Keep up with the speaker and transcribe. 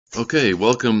Okay,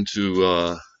 welcome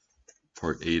to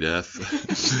part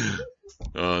 8F.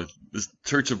 This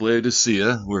Church of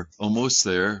Laodicea. We're almost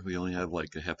there. We only have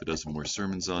like a half a dozen more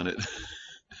sermons on it.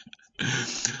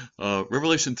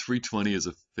 Revelation 3:20 is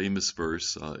a famous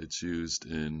verse. It's used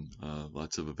in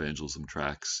lots of evangelism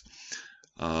tracts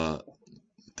uh,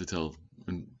 to tell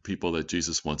people that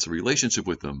Jesus wants a relationship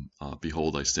with them.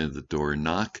 Behold, I stand at the door and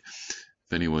knock.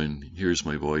 If anyone hears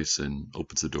my voice and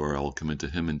opens the door, I will come into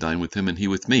him and dine with him and he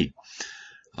with me.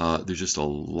 There's just a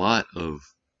lot of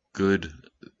good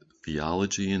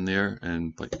theology in there,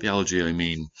 and by theology I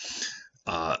mean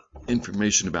uh,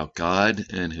 information about God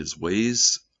and His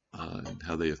ways and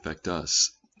how they affect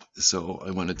us. So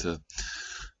I wanted to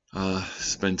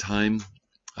spend time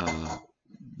uh,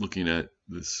 looking at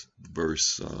this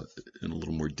verse in a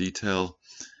little more detail,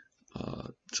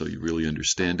 so you really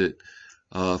understand it.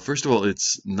 First of all,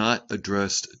 it's not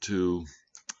addressed to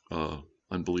uh,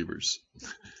 unbelievers.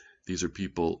 These are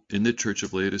people in the Church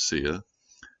of Laodicea.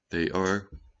 They are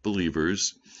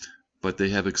believers, but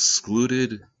they have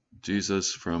excluded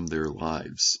Jesus from their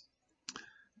lives.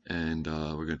 And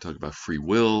we're going to talk about free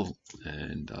will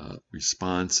and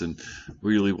response and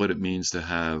really what it means to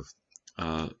have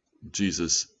uh,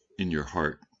 Jesus in your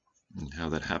heart and how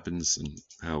that happens and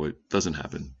how it doesn't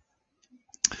happen.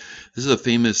 This is a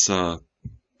famous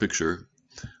picture.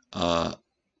 Uh,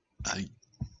 I,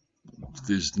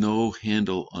 there's no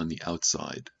handle on the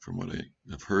outside from what I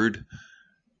have heard.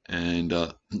 And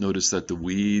notice that the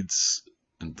weeds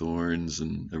and thorns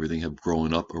and everything have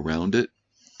grown up around it.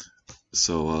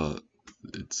 So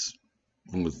it's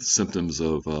one of the symptoms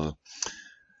of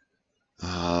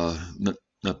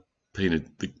not paying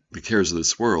it, the cares of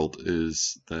this world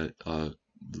is that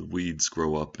the weeds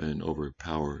grow up and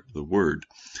overpower the word.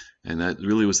 And that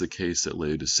really was the case at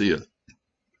Laodicea.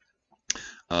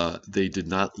 They did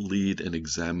not lead an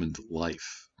examined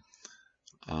life.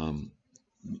 Um,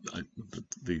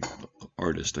 the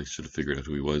artist, I should have figured out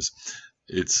who he was.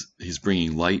 He's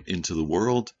bringing light into the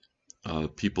world.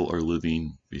 People are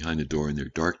living behind a door in their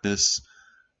darkness,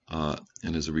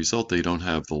 and as a result, they don't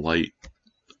have the light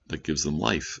that gives them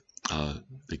life.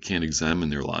 They can't examine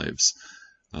their lives.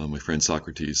 My friend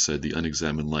Socrates said, "The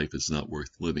unexamined life is not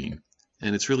worth living,"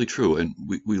 and it's really true. And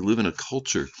we live in a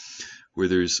culture where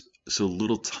there's so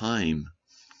little time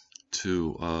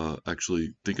to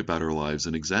actually think about our lives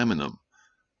and examine them.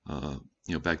 Uh,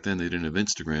 back then they didn't have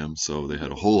Instagram, so they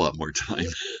had a whole lot more time.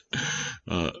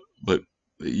 But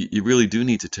you really do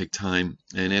need to take time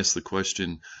and ask the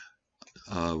question,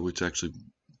 which actually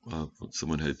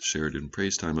someone had shared in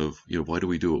praise time of, why do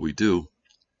we do what we do?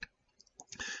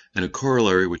 And a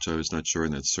corollary, which I was not sure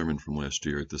in that sermon from last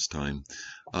year at this time,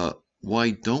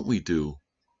 why don't we do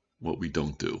what we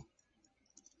don't do?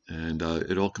 And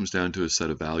it all comes down to a set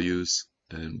of values,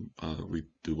 and we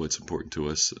do what's important to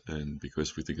us, and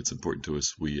because we think it's important to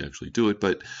us, we actually do it.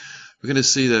 But we're going to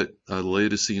see that the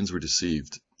Laodiceans were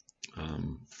deceived,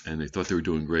 and they thought they were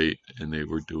doing great, and they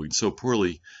were doing so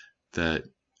poorly that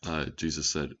Jesus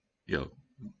said, I'm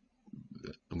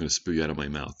going to spew you out of my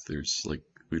mouth.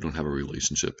 We don't have a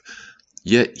relationship.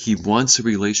 Yet he wants a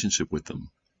relationship with them.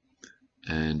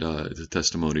 And it's a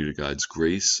testimony to God's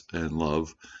grace and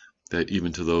love that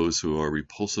even to those who are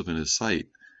repulsive in his sight,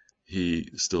 he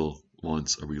still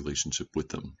wants a relationship with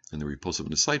them. And they're repulsive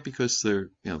in his sight because they're,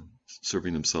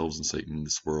 serving themselves and Satan in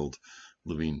this world,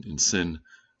 living in sin.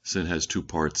 Sin has two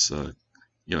parts,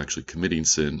 actually committing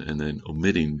sin and then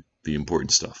omitting the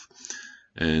important stuff.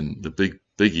 And the big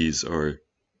biggies are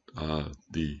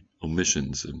the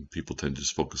omissions, and people tend to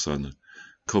just focus on the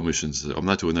commissions. I'm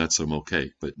not doing that, so I'm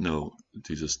okay. But no,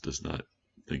 Jesus does not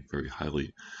think very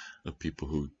highly of people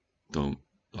who don't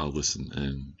listen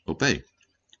and obey.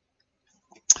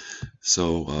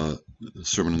 So, the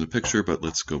sermon in the picture, but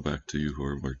let's go back to you who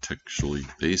are more textually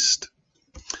based.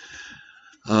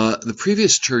 The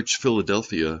previous church,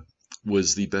 Philadelphia,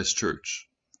 was the best church.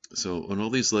 So, on all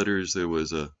these letters, there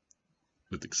was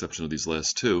with the exception of these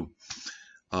last two,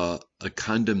 a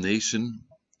condemnation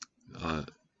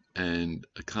and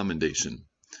a commendation.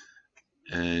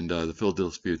 And the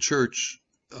Philadelphia church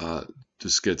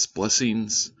just gets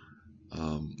blessings.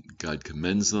 God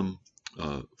commends them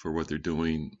for what they're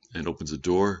doing and opens a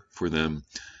door for them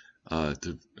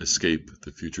to escape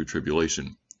the future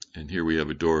tribulation. And here we have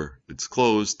a door that's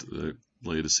closed. The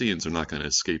Laodiceans are not going to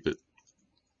escape it.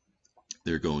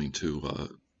 They're going to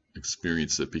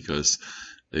experience it because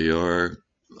they are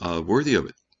worthy of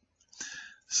it.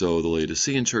 So the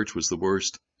Laodicean church was the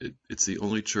worst. It's the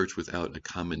only church without a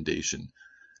commendation.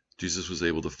 Jesus was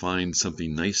able to find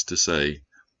something nice to say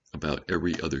about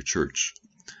every other church.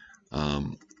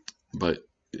 But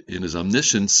in his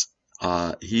omniscience,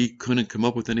 he couldn't come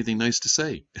up with anything nice to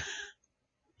say.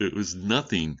 It was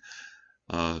nothing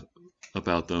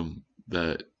about them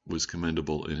that was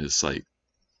commendable in his sight.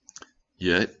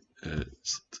 Yet,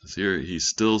 here, he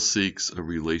still seeks a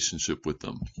relationship with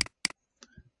them.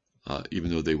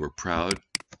 Even though they were proud,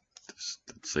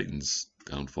 Satan's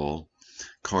downfall,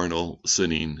 carnal,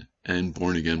 sinning, and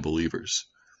born-again believers.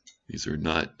 These are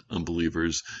not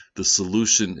unbelievers. The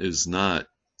solution is not,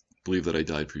 believe that I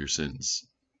died for your sins.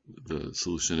 The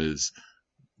solution is,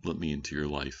 let me into your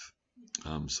life,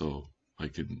 so I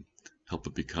can help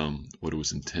it become what it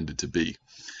was intended to be.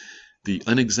 The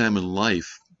unexamined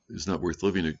life is not worth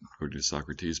living, according to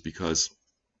Socrates, because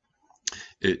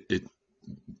it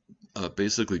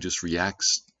basically just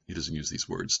reacts, he doesn't use these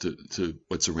words, to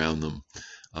what's around them.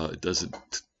 It doesn't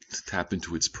tap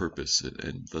into its purpose,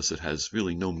 and thus it has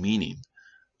really no meaning.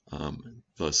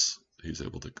 Thus, he's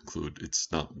able to conclude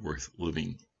it's not worth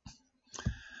living.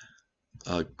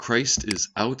 Christ is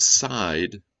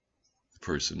outside the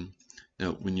person.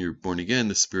 Now, when you're born again,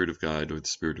 the Spirit of God or the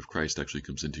Spirit of Christ actually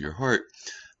comes into your heart,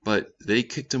 but they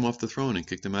kicked him off the throne and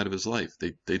kicked him out of his life.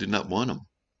 They did not want him.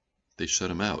 They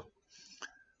shut him out.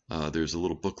 There's a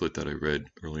little booklet that I read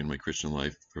early in my Christian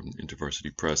life from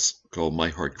InterVarsity Press called My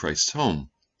Heart, Christ's Home.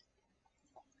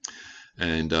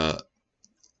 And the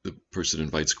person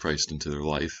invites Christ into their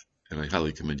life, and I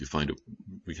highly commend you find it.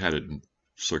 We had it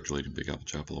circulating Big Apple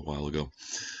Chapel a while ago.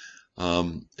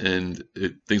 And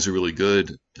things are really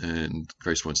good, and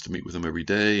Christ wants to meet with them every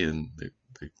day, and the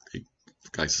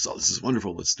guy says, oh, this is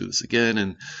wonderful, let's do this again.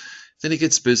 And then he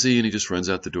gets busy, and he just runs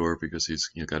out the door because he's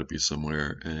got to be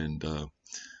somewhere. And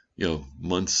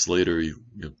months later, he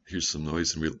hears some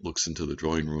noise and looks into the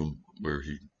drawing room where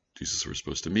Jesus was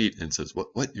supposed to meet, and says,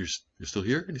 what, you're still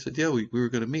here? And he said, yeah, we were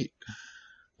going to meet.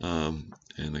 And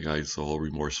the guy's all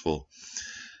remorseful,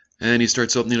 and he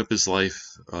starts opening up his life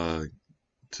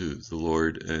to the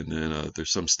Lord, and then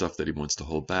there's some stuff that he wants to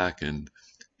hold back, and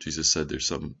Jesus said, there's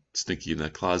something stinky in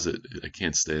that closet. I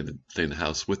can't stay in the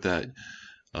house with that.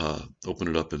 Open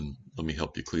it up and let me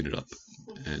help you clean it up.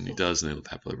 And he does, and they live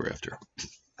happily ever after.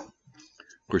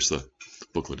 Of course, the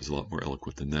booklet is a lot more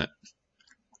eloquent than that.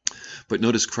 But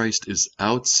notice Christ is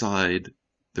outside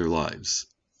their lives,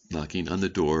 knocking on the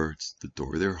door. It's the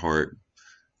door of their heart.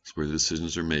 It's where the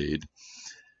decisions are made.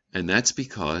 And that's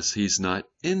because he's not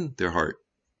in their heart.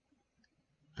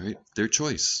 Right? Their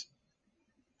choice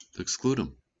to exclude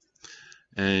him.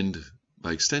 And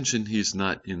by extension, he's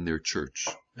not in their church.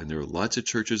 And there are lots of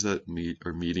churches that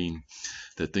are meeting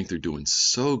that think they're doing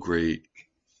so great.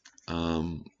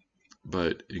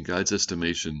 But in God's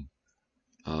estimation,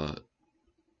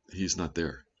 he's not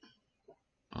there.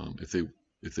 If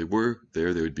they were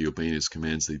there, they would be obeying his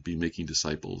commands. They'd be making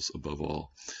disciples above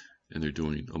all. And they're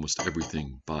doing almost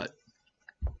everything but.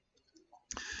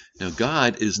 Now,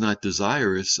 God is not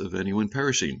desirous of anyone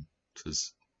perishing,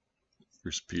 says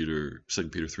 2 Peter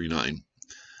 3:9.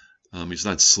 He's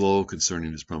not slow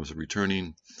concerning his promise of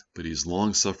returning, but he's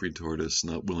long-suffering toward us,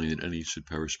 not willing that any should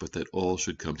perish, but that all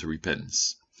should come to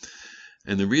repentance.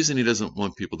 And the reason he doesn't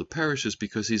want people to perish is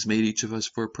because he's made each of us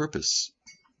for a purpose.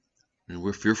 And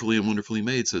we're fearfully and wonderfully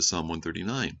made, says Psalm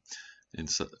 139. And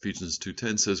Ephesians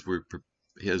 2:10 says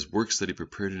he has works that he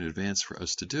prepared in advance for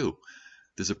us to do.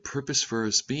 There's a purpose for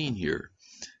us being here,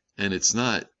 and it's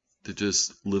not to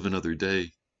just live another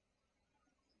day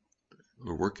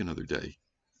or work another day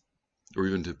or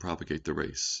even to propagate the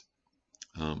race.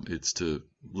 It's to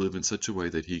live in such a way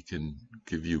that he can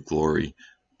give you glory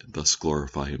and thus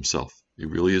glorify himself. It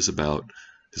really is about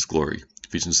his glory.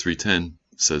 Ephesians 3:10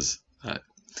 says that.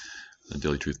 On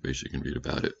Daily Truth Base, you can read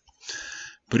about it.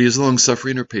 But he is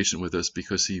long-suffering or patient with us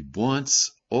because he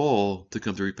wants all to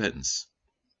come to repentance.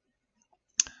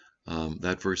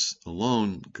 That verse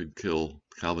alone could kill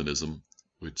Calvinism,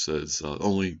 which says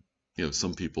only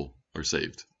some people are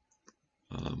saved.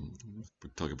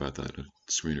 We'll talk about that in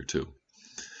a screen or two.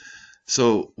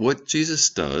 So what Jesus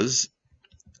does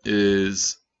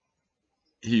is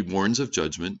he warns of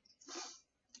judgment.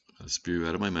 I spew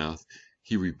out of my mouth.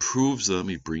 He reproves them.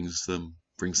 He brings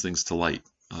things to light.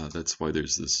 That's why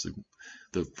there's this.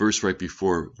 The verse right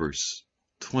before verse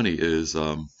 20 is,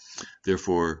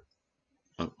 therefore,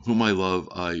 whom I love,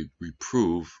 I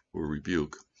reprove or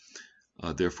rebuke.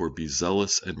 Therefore, be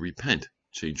zealous and repent.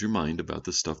 Change your mind about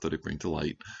the stuff that I bring to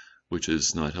light, which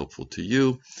is not helpful to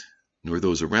you, nor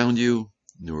those around you,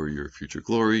 nor your future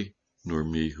glory, nor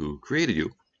me who created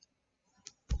you.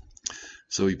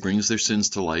 So he brings their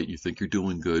sins to light. You think you're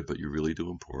doing good, but you're really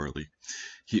doing poorly.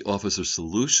 He offers a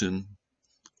solution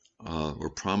or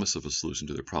promise of a solution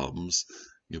to their problems.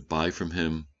 You buy from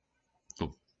him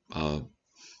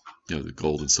the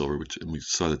gold and silver, and we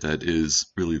saw that is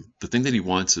really the thing that he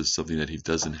wants is something that he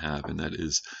doesn't have, and that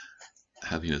is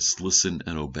having us listen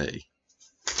and obey.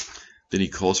 Then he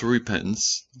calls for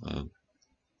repentance.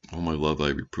 Oh, my love, I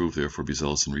reprove, therefore be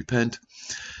zealous and repent.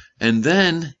 And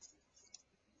then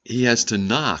he has to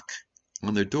knock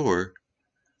on their door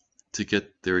to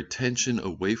get their attention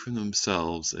away from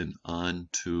themselves and on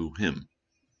to him.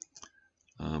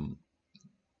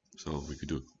 So we could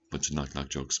do a bunch of knock-knock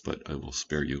jokes, but I will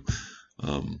spare you.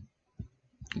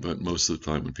 But most of the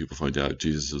time when people find out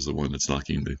Jesus is the one that's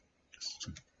knocking,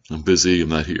 I'm busy, I'm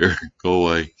not here, go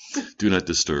away, do not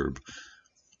disturb.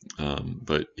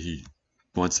 But he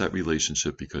wants that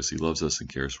relationship because he loves us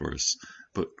and cares for us.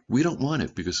 But we don't want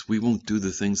it because we won't do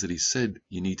the things that he said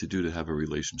you need to do to have a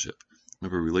relationship.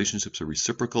 Remember, relationships are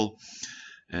reciprocal,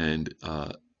 and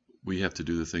we have to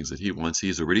do the things that he wants. He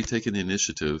has already taken the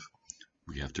initiative.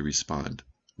 We have to respond,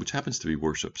 which happens to be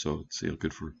worship. So see how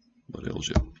good for what ails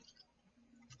you.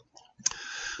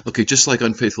 Okay, just like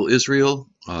unfaithful Israel,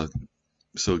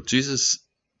 so Jesus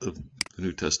of the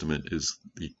New Testament is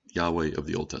the Yahweh of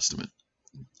the Old Testament.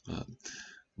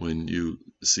 When you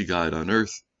see God on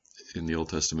earth in the Old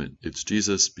Testament, it's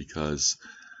Jesus because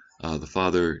the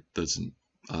Father doesn't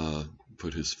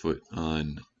put his foot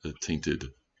on the tainted,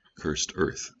 cursed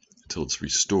earth until it's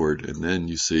restored, and then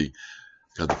you see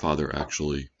God the Father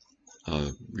actually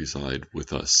reside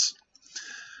with us.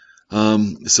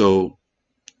 So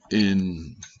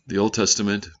in the Old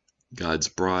Testament, God's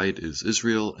bride is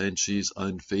Israel, and she's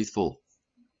unfaithful.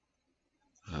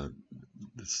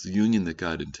 It's the union that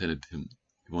God intended he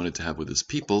wanted to have with his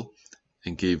people,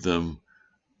 and gave them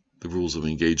the rules of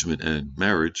engagement and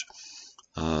marriage.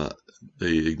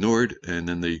 They ignored, and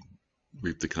then they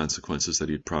reaped the consequences that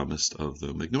he had promised of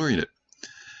them ignoring it.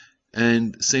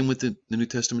 And same with the New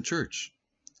Testament church.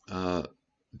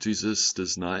 Jesus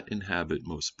does not inhabit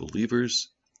most believers.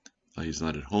 He's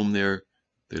not at home there.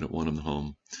 They don't want him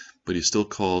home. But he still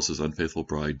calls his unfaithful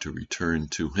bride to return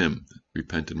to him.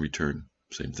 Repent and return,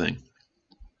 same thing.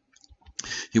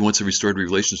 He wants a restored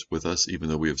relationship with us, even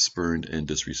though we have spurned and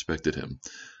disrespected him.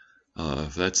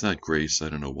 If that's not grace, I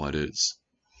don't know what is.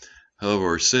 However,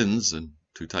 our sins, and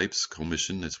two types: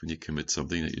 commission, that's when you commit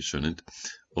something that you shouldn't;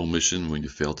 omission, when you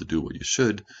fail to do what you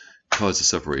should, cause a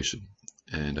separation.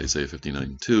 And Isaiah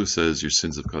 59:2 says, your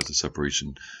sins have caused a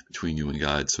separation between you and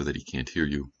God, so that he can't hear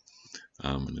you.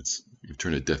 And you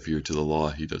turn a deaf ear to the law.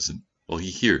 He doesn't. Well,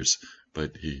 he hears,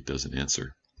 but he doesn't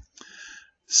answer.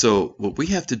 So what we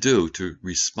have to do to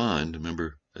respond,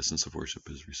 remember, essence of worship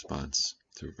is response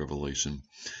to revelation.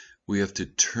 We have to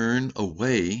turn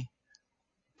away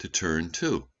to turn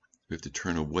to. We have to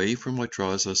turn away from what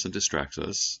draws us and distracts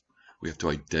us. We have to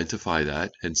identify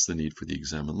that, hence the need for the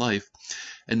examined life.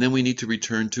 And then we need to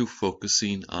return to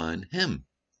focusing on him.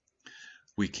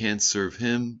 We can't serve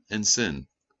him and sin.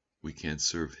 We can't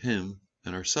serve him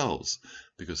and ourselves.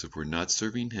 Because if we're not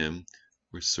serving him,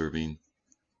 we're serving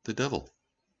the devil.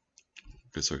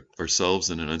 Because ourselves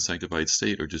in an unsanctified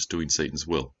state are just doing Satan's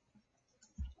will.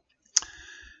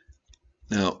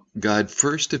 Now, God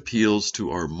first appeals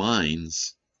to our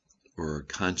minds or our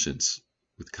conscience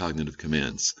with cognitive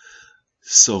commands.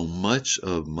 So much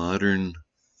of modern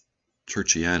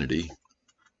churchianity, I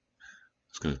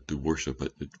was going to do worship,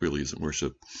 but it really isn't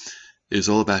worship, is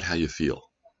all about how you feel.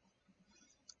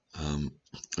 I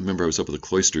remember I was up at the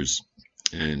cloisters,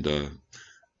 and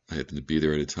I happened to be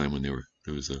there at a time when there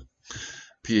was a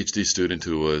PhD student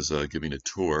who was giving a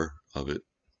tour of it,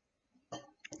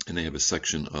 and they have a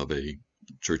section of a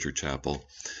church or chapel,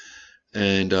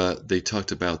 and they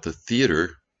talked about the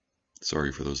theater.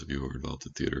 Sorry for those of you who are involved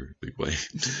in theater, big way,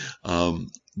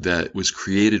 that was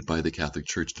created by the Catholic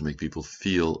Church to make people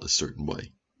feel a certain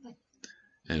way,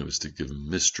 and it was to give them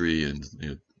mystery. And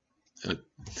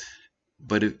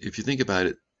but if you think about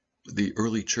it, the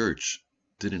early church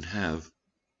didn't have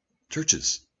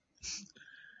churches.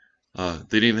 They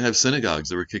didn't even have synagogues.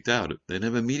 They were kicked out. They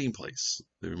didn't have a meeting place.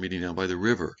 They were meeting down by the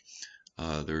river.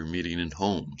 They were meeting in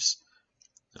homes.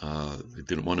 They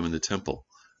didn't want them in the temple.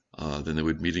 Then they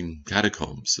would meet in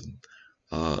catacombs.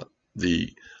 And the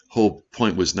whole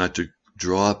point was not to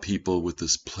draw people with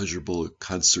this pleasurable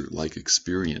concert-like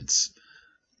experience.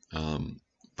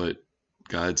 But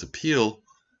God's appeal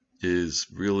is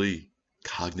really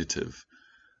cognitive.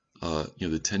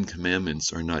 The 10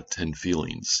 Commandments are not 10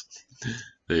 feelings.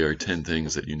 They are 10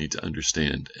 things that you need to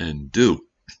understand and do.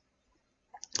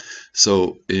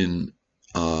 So in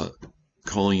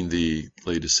calling the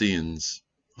Laodiceans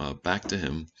back to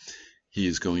him, he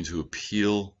is going to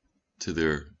appeal to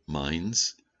their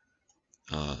minds.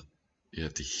 You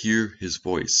have to hear his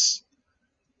voice,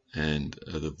 and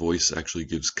the voice actually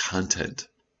gives content.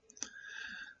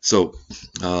 So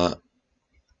I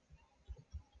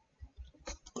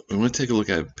want to take a look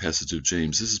at a passage of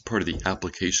James. This is part of the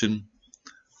application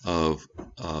of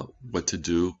what to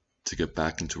do to get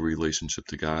back into a relationship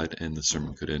to God, and the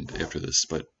sermon could end after this.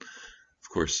 But of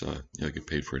course, I get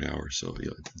paid for an hour, so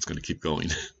it's going to keep going.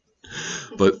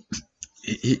 But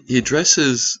he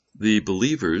addresses the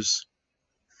believers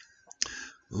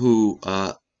who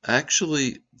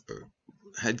actually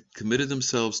had committed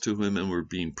themselves to him and were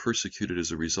being persecuted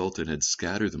as a result and had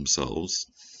scattered themselves.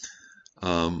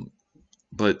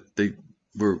 But they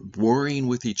were warring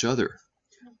with each other.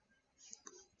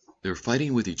 They were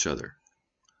fighting with each other.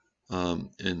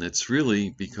 And that's really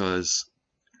because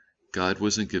God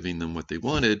wasn't giving them what they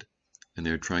wanted, and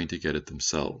they're trying to get it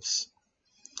themselves.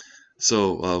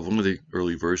 So one of the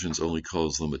early versions only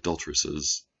calls them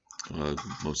adulteresses.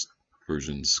 Most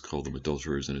versions call them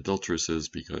adulterers and adulteresses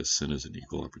because sin is an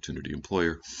equal opportunity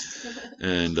employer.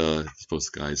 And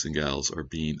both guys and gals are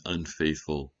being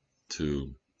unfaithful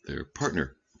to their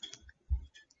partner.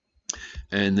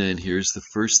 And then here's the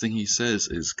first thing he says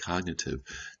is cognitive.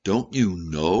 Don't you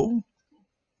know?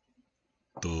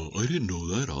 I didn't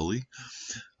know that, Ollie.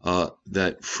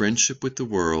 That friendship with the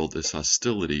world is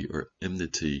hostility or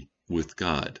enmity with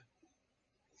God.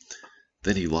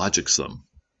 Then he logics them.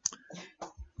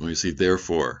 When you see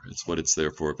therefore, it's what it's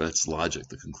there for. That's logic,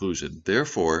 the conclusion.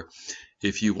 Therefore,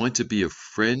 if you want to be a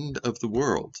friend of the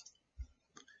world,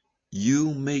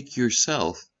 you make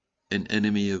yourself an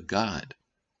enemy of God.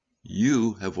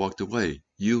 You have walked away.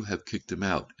 You have kicked him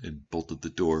out and bolted the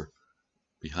door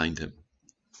behind him.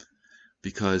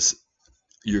 Because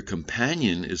your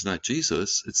companion is not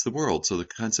Jesus, it's the world. So the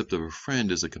concept of a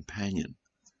friend is a companion.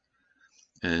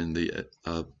 And the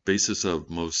basis of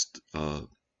most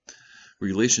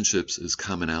relationships is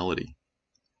commonality.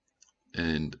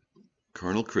 And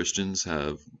carnal Christians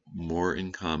have more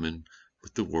in common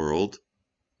with the world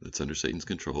that's under Satan's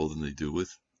control than they do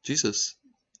with Jesus.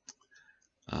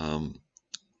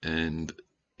 And,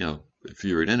 if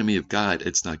you're an enemy of God,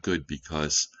 it's not good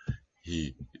because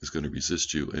he is going to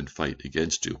resist you and fight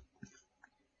against you.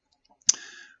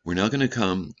 We're now going to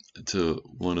come to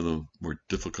one of the more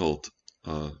difficult,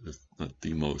 if not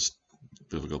the most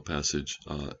difficult passage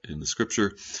in the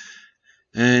scripture.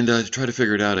 And to try to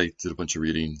figure it out, I did a bunch of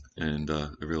reading, and I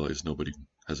realized nobody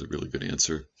has a really good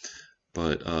answer.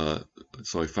 But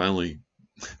so I finally,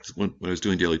 when I was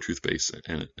doing Daily Truth Base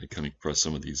and I came across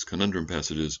some of these conundrum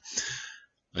passages,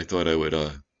 I thought I would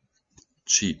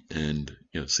cheat and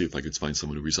see if I could find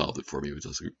someone who resolved it for me.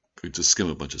 I could just skim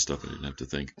a bunch of stuff. I didn't have to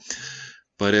think.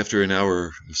 But after an hour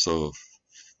or so of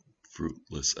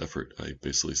fruitless effort, I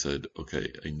basically said,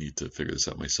 okay, I need to figure this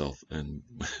out myself. And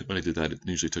when I did that, it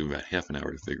usually took me about half an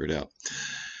hour to figure it out.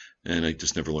 And I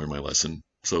just never learned my lesson.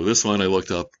 So this one I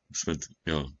looked up, spent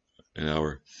an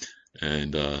hour,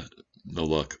 and no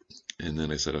luck. And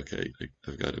then I said, okay,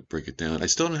 I've got to break it down. I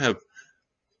still don't have,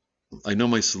 I know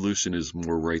my solution is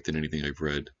more right than anything I've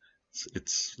read.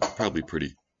 It's probably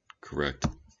pretty correct.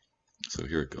 So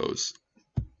here it goes.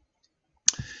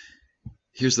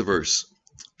 Here's the verse.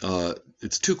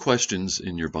 It's two questions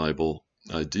in your Bible.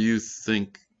 Do you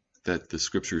think that the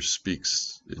scripture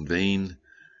speaks in vain?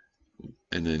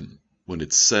 And then when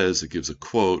it says, it gives a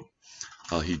quote,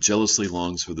 he jealously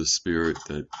longs for the spirit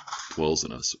that dwells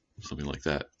in us, something like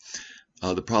that.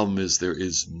 The problem is there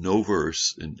is no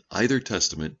verse in either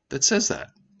testament that says that.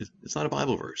 It's not a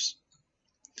Bible verse.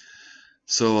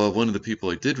 So one of the people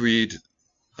I did read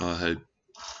had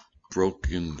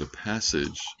broken the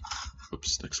passage.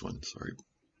 Whoops, next one, sorry.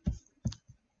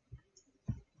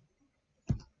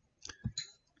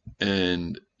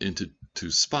 And into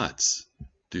two spots.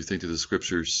 Do you think that the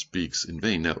scripture speaks in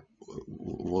vain? Now,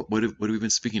 what have we been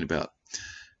speaking about?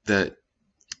 That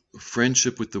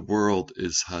friendship with the world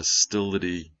is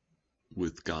hostility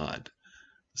with God.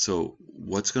 So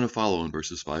what's going to follow in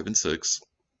verses 5 and 6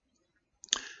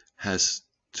 has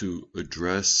to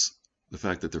address the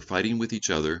fact that they're fighting with each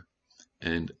other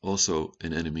and also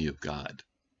an enemy of God.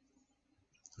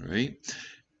 All right?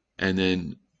 And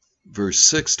then verse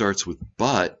 6 starts with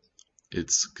but.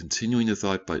 It's continuing the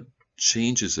thought, but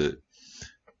changes it.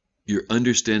 Your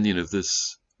understanding of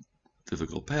this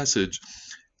difficult passage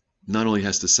not only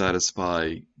has to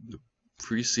satisfy the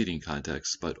preceding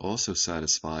context, but also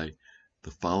satisfy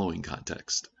the following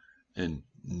context. And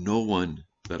no one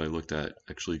that I looked at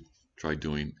actually tried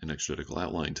doing an exegetical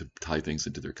outline to tie things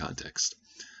into their context.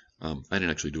 I didn't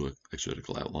actually do an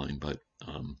exegetical outline, but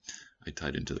I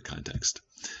tied into the context.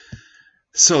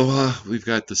 So we've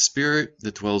got the spirit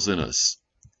that dwells in us.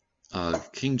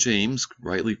 King James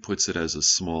rightly puts it as a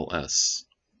small s,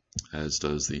 as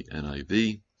does the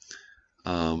NIV.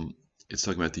 it's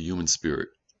talking about the human spirit.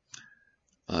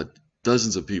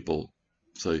 Dozens of people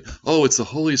say, oh, it's the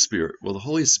Holy Spirit. Well, the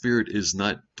Holy Spirit is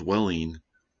not dwelling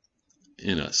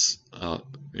in us,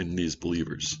 in these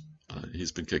believers.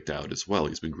 He's been kicked out as well.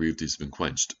 He's been grieved. He's been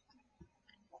quenched.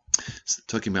 It's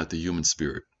talking about the human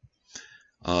spirit.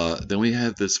 Then we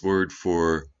have this word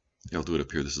for, I'll do it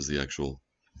up here. This is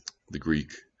the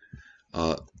Greek.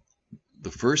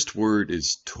 The first word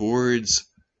is towards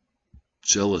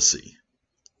jealousy.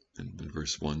 In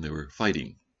verse 1, they were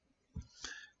fighting.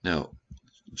 Now,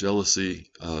 jealousy,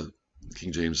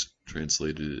 King James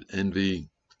translated it envy.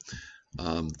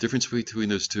 The difference between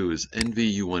those two is envy,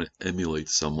 you want to emulate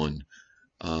someone.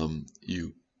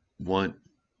 You want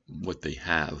what they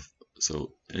have.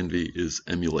 So envy is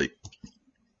emulate.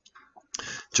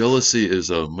 Jealousy is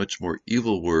a much more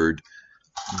evil word.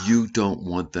 You don't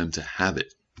want them to have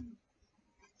it.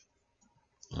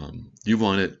 You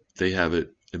want it, they have it,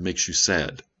 it makes you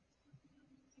sad.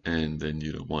 And then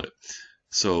you don't want it.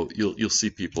 So you'll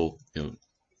see people,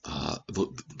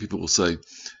 people will say,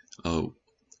 oh,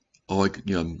 I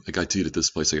got to eat at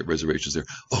this place. I get reservations there.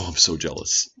 Oh, I'm so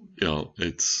jealous.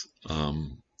 It's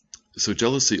so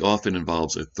jealousy often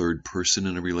involves a third person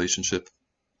in a relationship,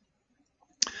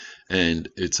 and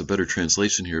it's a better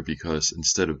translation here because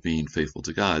instead of being faithful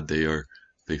to God, they are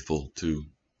faithful to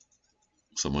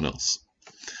someone else.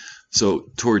 So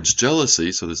towards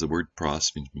jealousy, so there's the word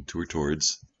pros, meaning to or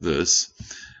towards this.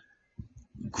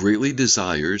 Greatly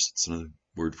desires, it's another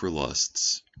word for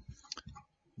lusts,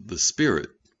 the Spirit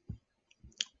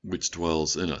which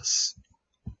dwells in us.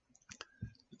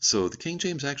 So the King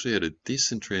James actually had a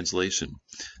decent translation.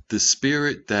 The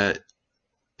Spirit that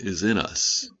is in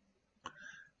us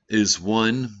is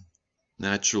one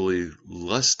naturally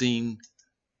lusting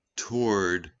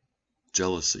toward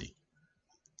jealousy.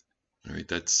 All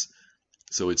right,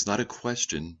 so it's not a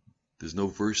question. There's no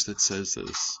verse that says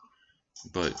this,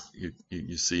 but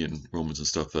you see in Romans and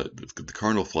stuff that the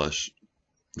carnal flesh,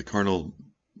 the carnal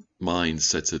mind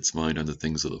sets its mind on the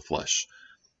things of the flesh,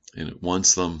 and it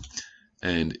wants them,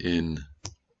 and in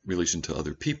relation to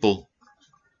other people,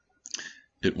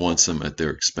 it wants them at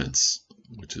their expense,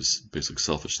 which is basic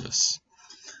selfishness.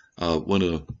 One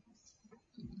of the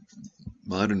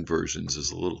modern versions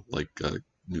is a little like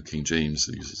New King James.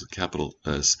 It uses a capital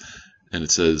S, and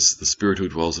it says, the Spirit who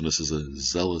dwells in us is a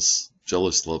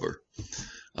jealous lover.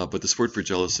 But this word for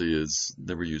jealousy is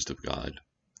never used of God,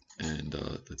 and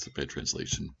that's a bad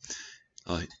translation.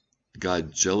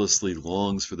 God jealously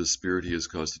longs for the Spirit he has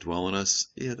caused to dwell in us.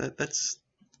 Yeah, that's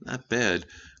not bad,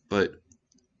 but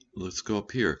let's go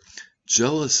up here.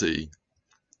 Jealousy,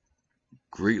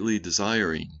 greatly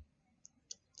desiring,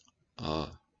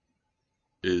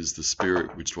 is the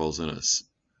Spirit which dwells in us.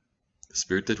 The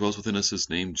Spirit that dwells within us is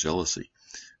named jealousy.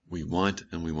 We want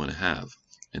and we want to have.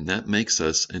 And that makes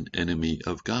us an enemy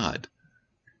of God.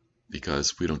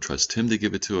 Because we don't trust him to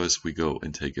give it to us, we go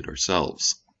and take it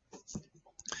ourselves.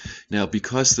 Now,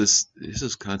 because this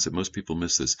is a concept, most people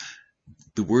miss this.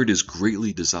 The word is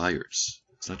greatly desires.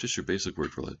 It's not just your basic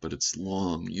word for life, but it's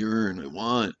long, yearn, I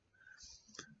want.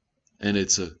 And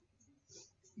it's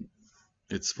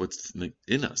what's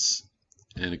in us.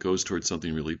 And it goes towards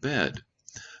something really bad.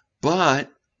 But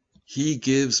he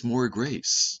gives more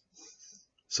grace.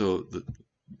 So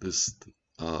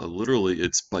literally,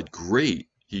 it's but great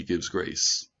he gives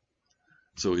grace.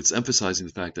 So it's emphasizing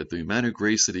the fact that the amount of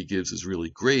grace that he gives is really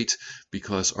great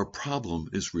because our problem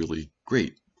is really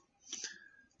great.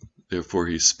 Therefore,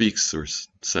 he speaks or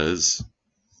says,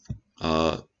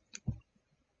 the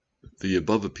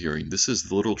above appearing. This is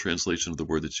the literal translation of the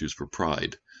word that's used for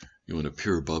pride. You want to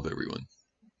appear above everyone.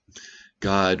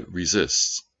 God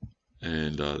resists,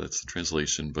 and that's the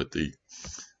translation, but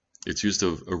it's used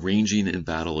of arranging in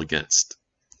battle against.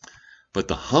 But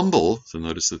the humble, so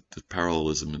notice the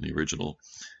parallelism in the original,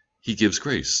 he gives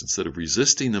grace. Instead of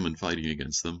resisting them and fighting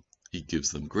against them, he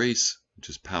gives them grace, which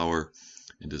is power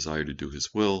and desire to do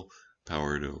his will,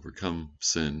 power to overcome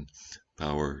sin,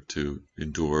 power to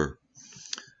endure.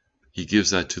 He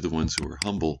gives that to the ones who are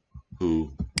humble,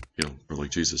 who, are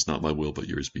like Jesus, not my will, but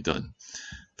yours be done.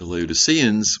 The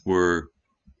Laodiceans were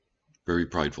very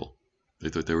prideful. They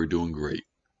thought they were doing great.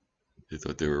 They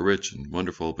thought they were rich and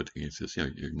wonderful, but he says,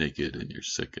 you're naked and you're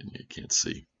sick and you can't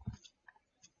see.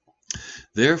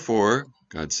 Therefore,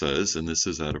 God says, and this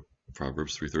is out of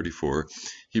Proverbs 3:34,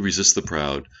 he resists the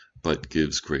proud, but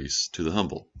gives grace to the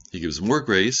humble. He gives more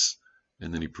grace,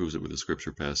 and then he proves it with a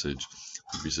scripture passage.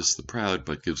 He resists the proud,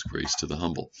 but gives grace to the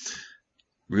humble.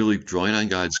 Really, drawing on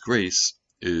God's grace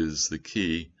is the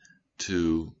key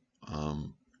to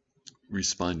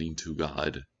responding to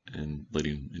God and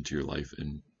letting into your life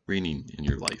and reigning in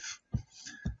your life.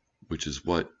 which is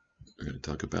what we're going to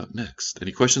talk about next.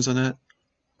 Any questions on that?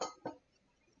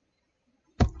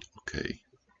 Okay.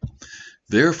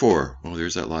 Therefore, oh,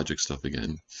 there's that logic stuff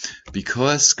again.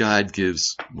 Because God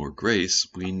gives more grace,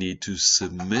 we need to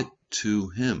submit to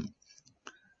Him.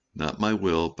 Not my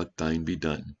will, but thine be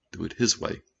done. Do it His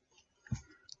way.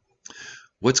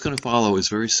 What's going to follow is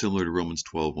very similar to Romans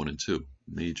 12:1 and 2.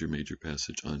 Major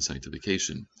passage on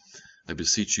sanctification. I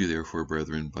beseech you, therefore,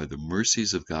 brethren, by the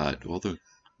mercies of God, all the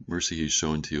mercy He's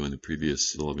shown to you in the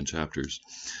previous 11 chapters,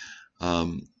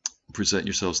 present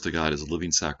yourselves to God as a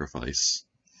living sacrifice,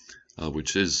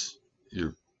 which is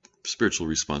your spiritual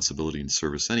responsibility and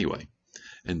service anyway.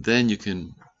 And then you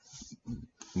can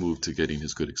move to getting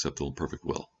His good, acceptable, and perfect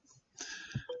will.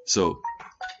 So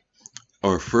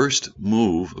our first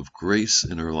move of grace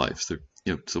in our lives,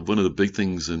 so one of the big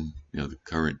things in the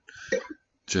current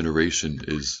generation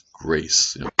is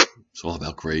grace. It's all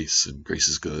about grace, and grace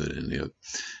is good,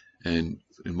 and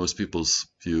in most people's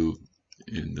view,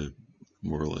 in the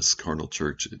more or less carnal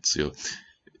church,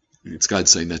 it's God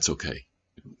saying that's okay.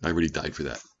 I already died for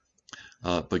that.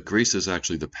 But grace is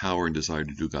actually the power and desire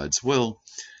to do God's will,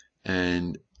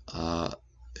 and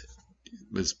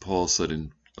as Paul said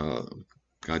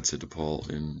God said to Paul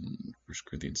in 1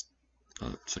 Corinthians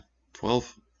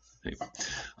 12,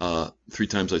 anyway, 3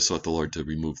 times I sought the Lord to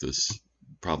remove this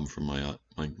problem from my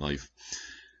life,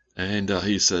 and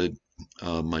He said,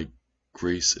 my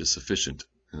grace is sufficient.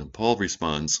 And then Paul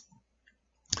responds,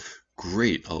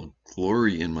 great, I'll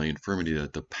glory in my infirmity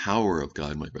that the power of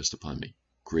God might rest upon me.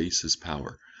 Grace is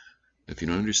power. If you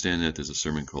don't understand that, there's a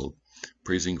sermon called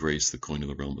Praising Grace, the Coin of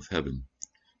the Realm of Heaven.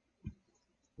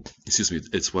 Excuse me,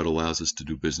 it's what allows us to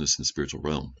do business in the spiritual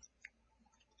realm.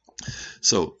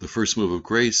 So the first move of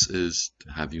grace is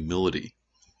to have humility.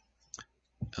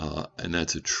 And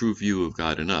that's a true view of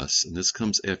God in us. And this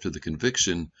comes after the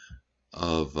conviction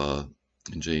of,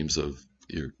 in James, of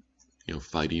you're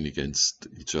fighting against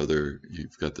each other.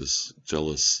 You've got this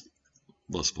jealous,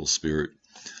 lustful spirit.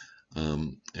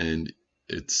 And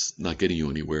it's not getting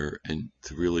you anywhere. And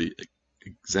to really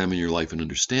examine your life and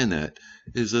understand that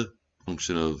is a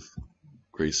function of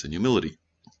grace and humility.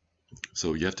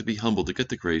 So you have to be humble to get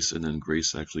the grace, and then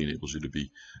grace actually enables you to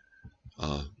be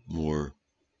more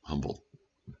humble.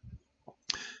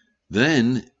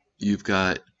 Then you've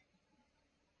got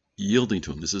yielding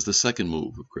to Him. This is the second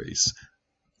move of grace.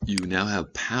 You now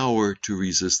have power to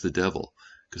resist the devil,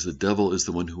 because the devil is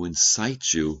the one who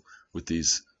incites you with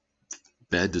these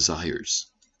bad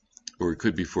desires, or it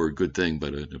could be for a good thing,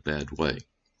 but in a bad way.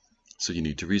 So you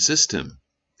need to resist him.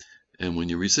 And when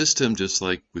you resist him, just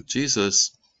like with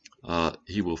Jesus,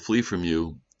 He will flee from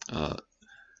you.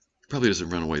 Probably doesn't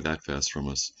run away that fast from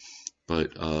us,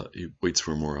 but He waits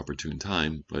for a more opportune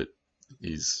time. But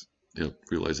He's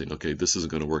realizing, okay, this isn't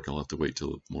going to work. I'll have to wait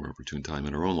till a more opportune time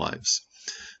in our own lives.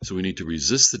 So we need to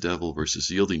resist the devil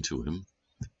versus yielding to him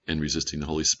and resisting the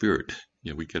Holy Spirit.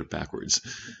 We get it backwards.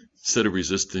 Instead of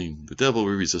resisting the devil,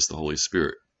 we resist the Holy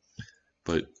Spirit.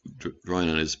 But drawing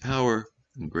on His power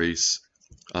and grace,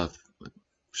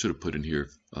 should have put in here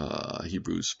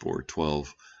Hebrews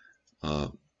 4:12.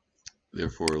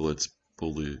 Therefore, let's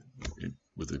boldly,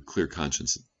 with a clear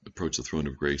conscience, approach the throne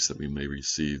of grace that we may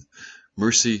receive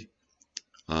mercy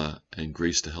and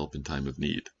grace to help in time of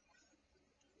need.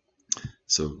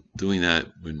 So doing that,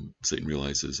 when Satan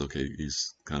realizes, okay,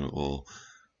 he's kind of all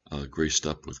graced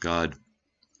up with God,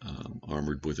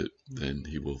 armored with it, then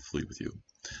he will flee with you.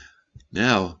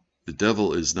 Now, the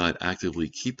devil is not actively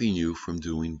keeping you from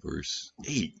doing verse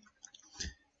 8.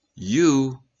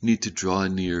 You need to draw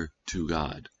near to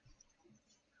God.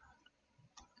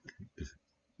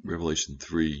 Revelation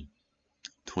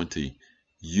 3:20,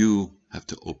 you have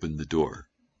to open the door.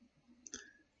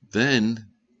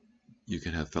 Then you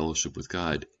can have fellowship with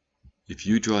God. If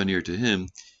you draw near to Him,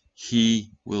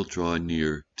 He will draw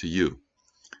near to you.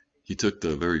 He took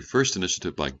the very first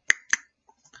initiative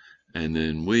and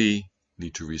then we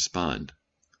need to respond.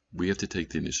 We have to take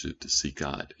the initiative to seek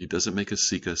God. He doesn't make us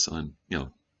seek us on,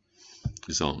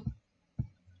 His own.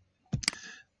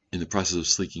 In the process of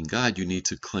seeking God, you need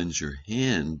to cleanse your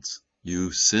hands,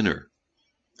 you sinner,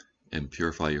 and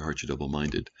purify your heart, you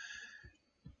double-minded.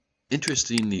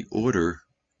 Interesting, the order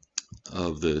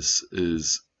of this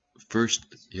is, first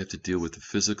you have to deal with the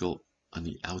physical on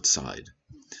the outside.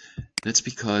 That's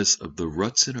because of the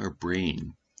ruts in our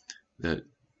brain that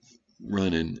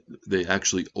run in. They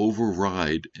actually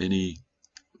override any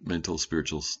mental,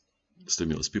 spiritual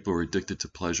stimulus. People are addicted to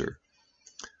pleasure,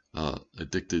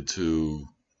 addicted to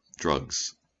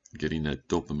drugs, getting that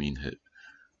dopamine hit.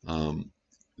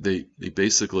 They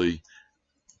basically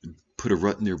put a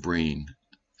rut in their brain,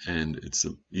 and it's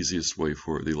the easiest way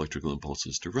for the electrical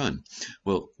impulses to run.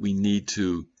 Well, we need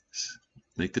to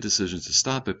make the decision to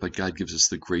stop it, but God gives us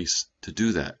the grace to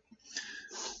do that.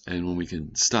 And when we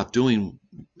can stop doing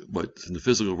what's in the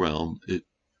physical realm,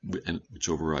 which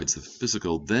overrides the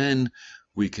physical, then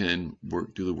we can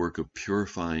do the work of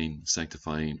purifying,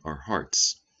 sanctifying our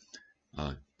hearts,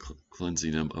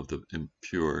 cleansing them of the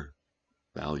impure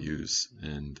values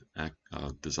and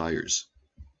desires.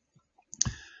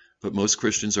 But most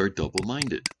Christians are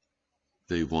double-minded.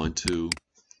 They want to,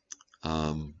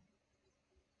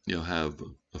 have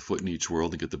a foot in each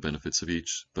world and get the benefits of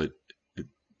each, but they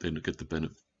don't get the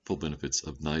full benefits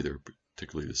of neither,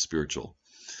 particularly the spiritual.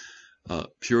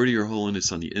 Purity or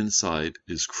holiness on the inside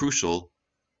is crucial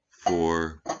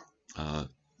for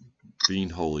being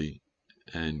holy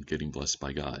and getting blessed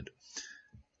by God.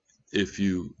 If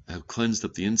you have cleansed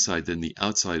up the inside, then the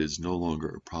outside is no longer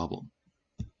a problem.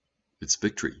 It's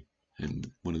victory.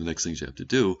 And one of the next things you have to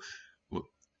do,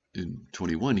 in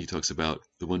 21, he talks about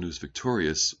the one who's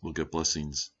victorious will get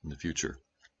blessings in the future.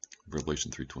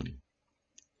 Revelation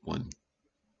 3:21.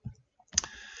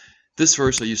 This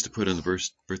verse I used to put on the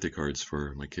birthday cards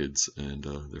for my kids and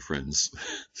their friends.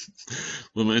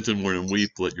 Lament and mourn and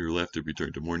weep, let your laughter be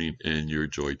turned to mourning and your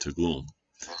joy to gloom.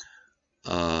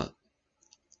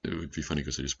 It would be funny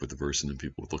because I just put the verse and then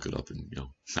people would look it up and,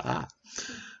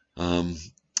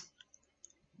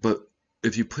 but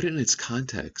if you put it in its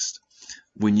context,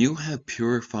 when you have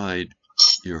purified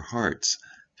your hearts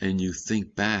and you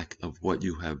think back of what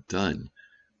you have done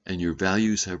and your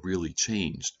values have really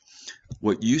changed,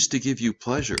 what used to give you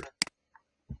pleasure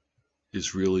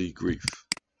is really grief.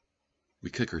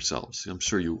 We kick ourselves. I'm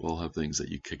sure you all have things that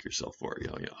you kick yourself for.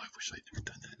 I wish I'd never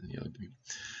done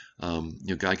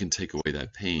that. God can take away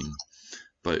that pain,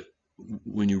 but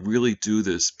when you really do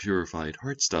this purified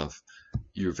heart stuff,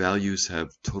 your values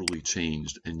have totally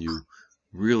changed, and you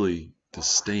really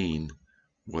disdain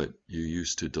what you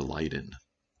used to delight in.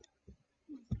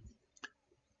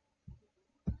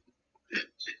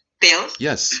 Bill?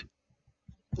 Yes.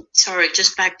 Sorry,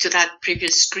 just back to that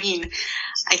previous screen.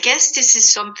 I guess this is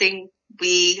something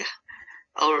we,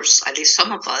 or at least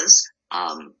some of us,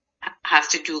 have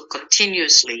to do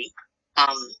continuously.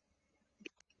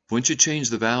 Once you change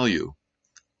the value,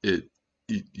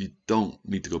 you don't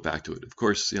need to go back to it. Of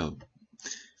course,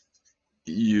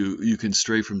 you can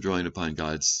stray from drawing upon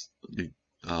God's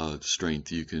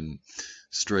strength. You can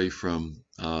stray from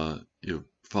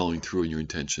following through in your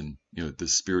intention. The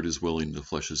spirit is willing, the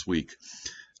flesh is weak.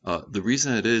 The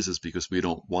reason that is because we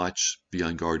don't watch, be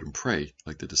on guard, and pray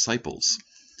like the disciples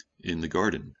in the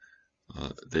garden.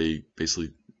 They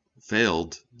basically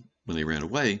failed when they ran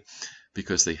away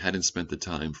because they hadn't spent the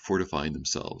time fortifying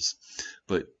themselves.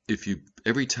 But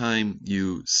every time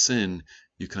you sin,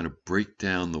 you kind of break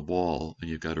down the wall and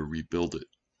you've got to rebuild it.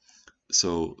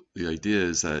 So the idea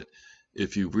is that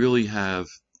if you really have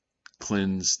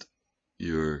cleansed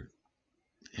your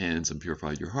hands and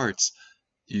purified your hearts,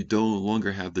 you no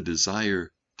longer have the desire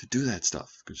to do that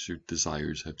stuff because your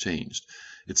desires have changed.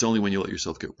 It's only when you let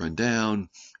yourself get run down,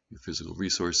 your physical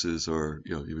resources, or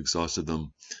you've exhausted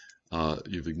them,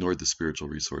 you've ignored the spiritual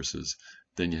resources,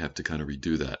 then you have to kind of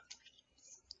redo that.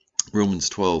 Romans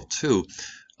 12:2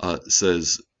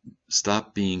 says,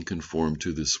 stop being conformed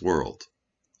to this world.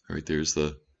 All right, there's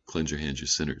the cleanse your hands, you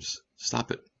sinners.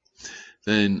 Stop it.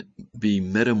 Then be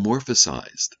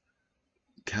metamorphosized,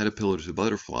 caterpillar to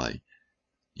butterfly.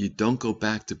 You don't go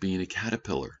back to being a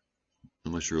caterpillar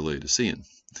unless you're related to seeing.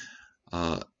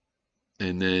 And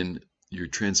then you're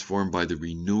transformed by the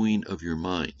renewing of your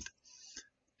mind.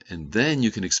 And then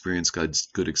you can experience God's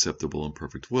good, acceptable, and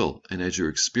perfect will. And as you're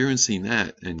experiencing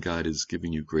that, and God is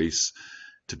giving you grace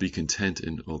to be content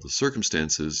in all the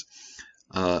circumstances,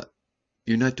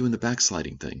 you're not doing the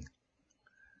backsliding thing.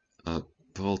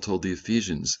 Paul told the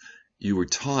Ephesians, you were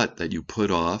taught that you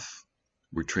put off,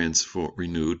 were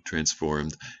renewed,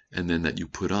 transformed, and then that you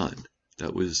put on.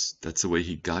 That's the way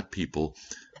he got people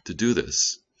to do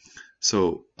this.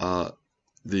 So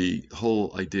the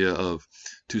whole idea of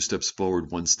 2 steps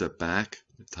forward, 1 step back,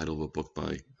 the title of a book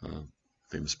by a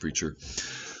famous preacher,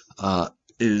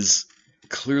 is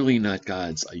clearly not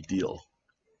God's ideal.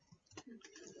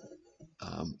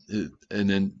 And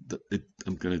then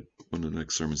one of the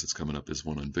next sermons that's coming up is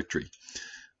one on victory.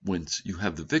 Once you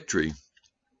have the victory,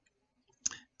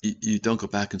 you don't go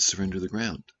back and surrender the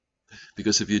ground,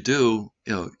 because if you do,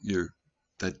 you're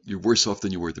worse off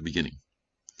than you were at the beginning.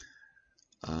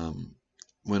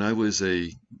 When I was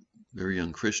a very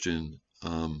young Christian,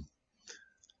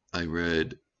 I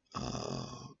read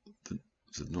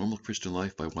The Normal Christian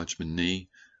Life by Watchman Nee,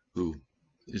 who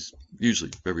is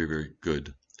usually very, very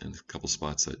good. and a couple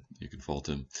spots that you can fault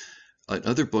him.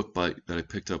 Another book that I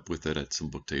picked up with it at some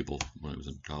book table when I was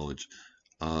in college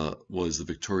was The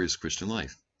Victorious Christian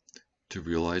Life, to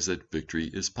realize that victory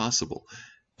is possible.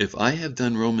 If I have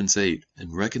done Romans 8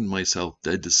 and reckoned myself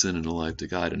dead to sin and alive to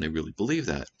God, and I really believe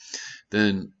that,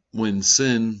 then when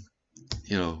sin,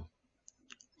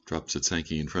 drops its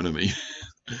hanky in front of me,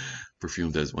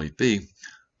 perfumed as might be,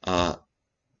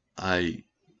 I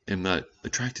am not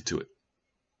attracted to it,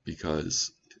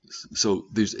 because there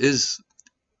is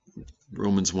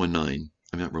Romans 1:9. I mean,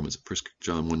 not Romans, 1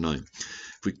 John 1:9.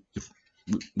 If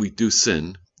we do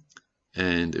sin,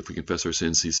 and if we confess our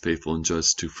sins, he's faithful and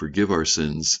just to forgive our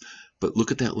sins. But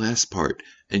look at that last part,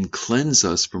 and cleanse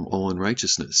us from all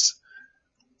unrighteousness.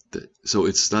 So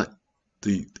it's not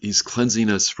he's cleansing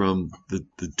us from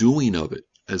the doing of it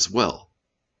as well.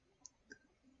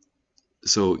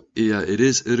 So yeah, it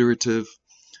is iterative,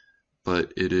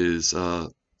 but it is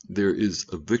there is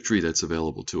a victory that's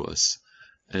available to us,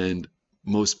 and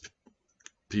most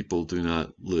people do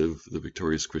not live the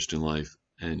victorious Christian life,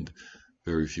 and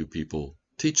very few people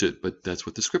teach it, but that's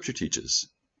what the scripture teaches.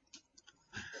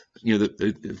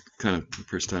 It kind of the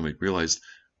first time I realized,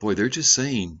 boy, they're just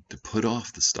saying to put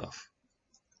off the stuff,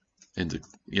 and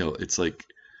it's like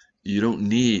you don't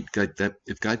need God. That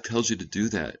if God tells you to do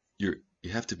that, you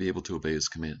have to be able to obey His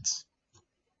commands.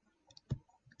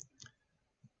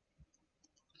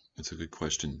 It's a good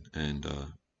question, and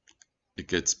it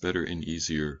gets better and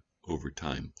easier over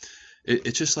time.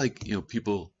 It's just like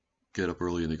people get up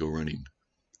early and they go running.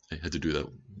 I had to do that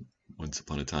once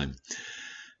upon a time,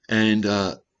 and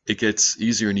it gets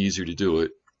easier and easier to do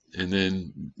it. And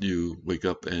then you wake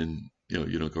up and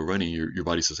you don't go running. Your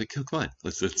body says, "Hey, come on,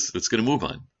 let's get a move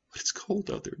on." But it's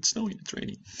cold out there. It's snowing. It's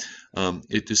raining.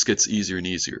 It just gets easier and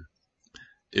easier.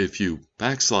 If you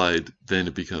backslide, then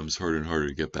it becomes harder and harder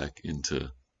to get back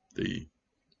into the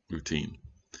routine.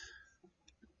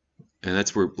 And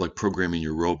that's where like programming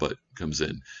your robot comes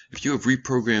in. If you have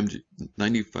reprogrammed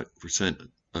 95%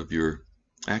 of your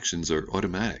actions are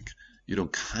automatic, you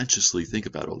don't consciously think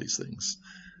about all these things.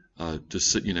 Just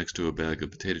sit you next to a bag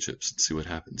of potato chips and see what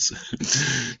happens.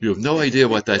 You have no idea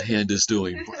what that hand is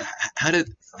doing. How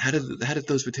did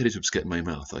those potato chips get in my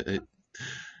mouth? But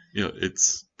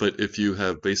if you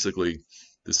have basically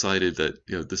decided that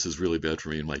this is really bad for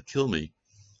me and might kill me,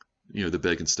 the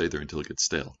bag can stay there until it gets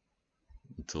stale,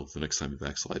 until the next time you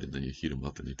backslide, and then you heat them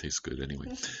up and they taste good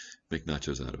anyway. Make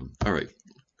nachos out of them. All right,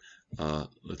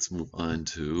 let's move on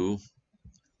to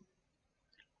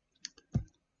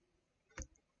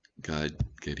God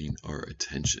getting our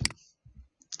attention.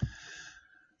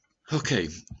 Okay,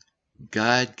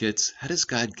 how does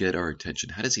God get our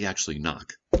attention? How does He actually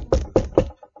knock?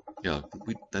 Yeah,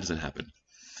 that doesn't happen.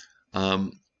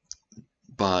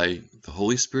 By the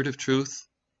Holy Spirit of truth,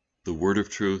 the Word of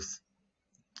truth,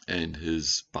 and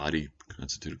His body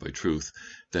constituted by truth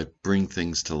that bring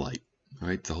things to light.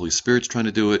 Right? The Holy Spirit's trying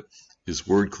to do it. His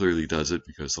Word clearly does it,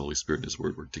 because the Holy Spirit and His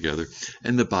Word work together.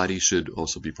 And the body should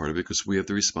also be part of it, because we have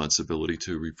the responsibility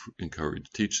to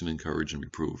teach and encourage and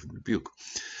reprove and rebuke.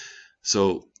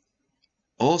 So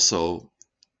also,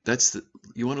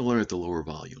 you want to learn at the lower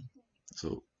volume.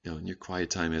 So in your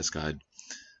quiet time, ask God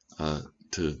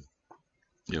to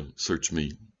search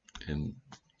me and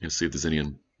see if there's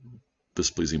any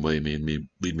displeasing way, and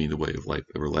lead me in the way of life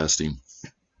everlasting.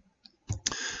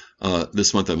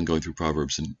 This month I've been going through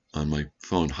Proverbs on my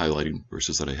phone, highlighting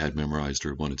verses that I had memorized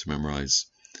or wanted to memorize.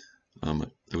 I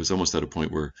was almost at a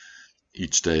point where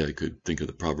each day I could think of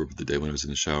the proverb of the day when I was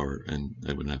in the shower, and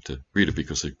I wouldn't have to read it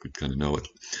because I could kind of know it.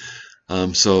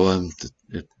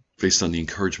 Based on the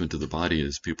encouragement of the body,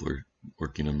 as people are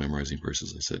working on memorizing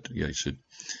verses, I said, yeah, I should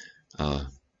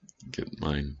get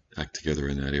my act together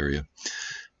in that area.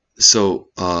 So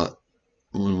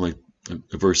one of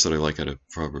a verse that I like out of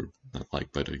Proverbs, not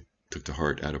like, but I took to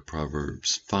heart out of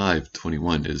Proverbs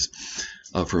 5:21 is,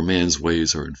 for a man's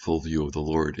ways are in full view of the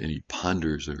Lord, and he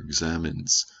ponders or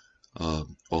examines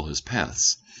all his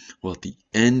paths. Well, at the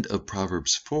end of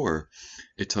Proverbs 4,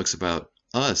 it talks about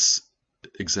us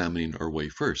examining our way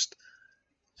first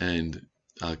and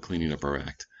cleaning up our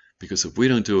act. Because if we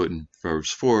don't do it in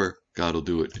Proverbs 4, God will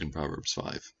do it in Proverbs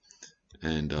 5.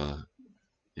 And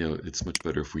it's much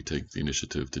better if we take the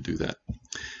initiative to do that.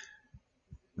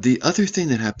 The other thing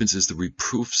that happens is the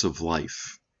reproofs of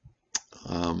life.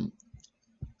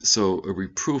 So a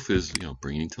reproof is,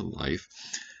 bringing to life.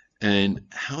 And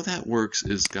how that works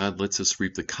is God lets us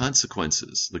reap the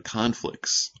consequences, the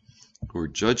conflicts, or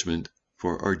judgment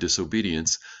for our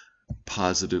disobedience,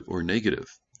 positive or negative.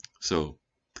 So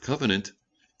the covenant,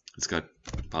 it's got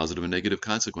positive and negative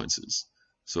consequences.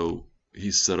 So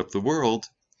He's set up the world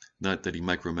Not that he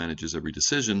micromanages every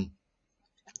decision,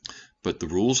 but the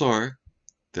rules are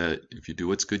that if you do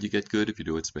what's good, you get good. If you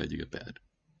do what's bad, you get bad.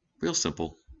 Real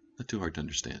simple, not too hard to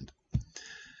understand.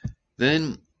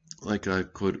 Then, like I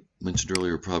mentioned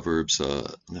earlier, not Proverbs,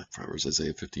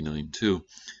 Isaiah 59:2.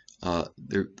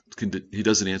 He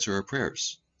doesn't answer our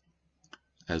prayers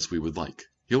as we would like.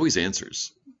 He always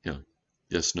answers,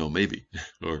 yes, no, maybe,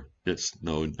 or yes,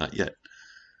 no, not yet.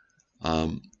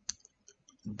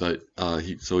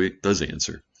 So he does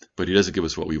answer, but he doesn't give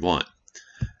us what we want.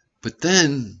 But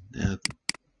then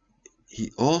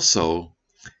he also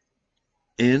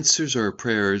answers our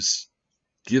prayers,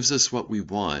 gives us what we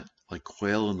want, like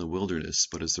quail in the wilderness.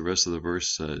 But as the rest of the verse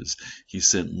says, he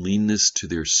sent leanness to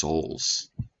their souls.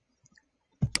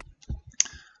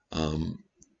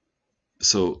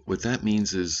 So what that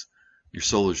means is your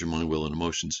soul is your mind, will, and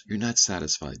emotions. You're not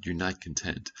satisfied. You're not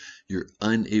content. You're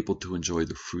unable to enjoy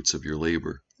the fruits of your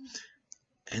labor.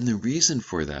 And the reason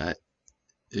for that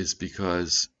is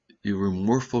because you were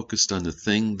more focused on the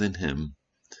thing than him.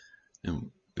 And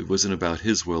it wasn't about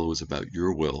his will, it was about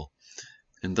your will.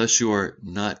 And thus you are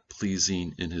not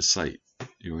pleasing in his sight.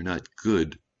 You are not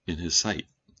good in his sight.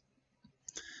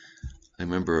 I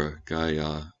remember a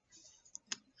guy,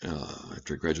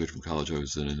 after I graduated from college, I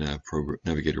was in a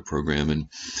navigator program, and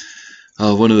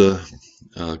one of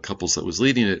the couples that was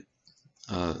leading it,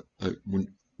 about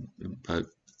a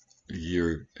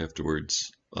year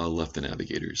afterwards, left the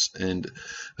navigators. And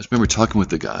I remember talking with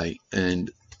the guy, and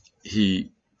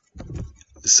he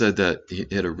said that he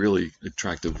had a really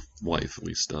attractive wife, at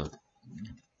least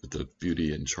with the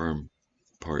beauty and charm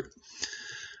part,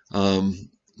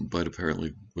 but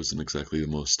apparently wasn't exactly the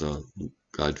most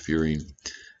God-fearing.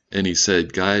 And he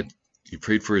said he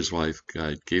prayed for his wife,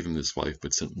 God gave him this wife,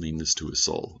 but sent leanness to his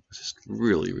soul. It's just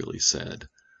really, really sad.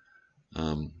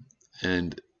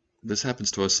 And this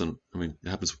happens to us, and it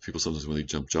happens with people sometimes when they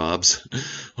jump jobs.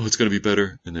 Oh, it's going to be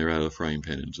better, and they're out of the frying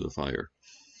pan into the fire.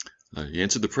 He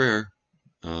answered the prayer,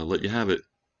 let you have it,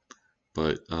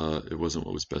 but it wasn't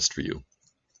what was best for you.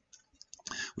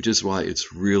 Which is why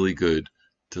it's really good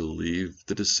to leave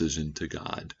the decision to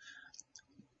God.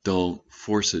 Don't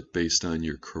force it based on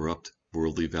your corrupt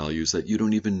worldly values that you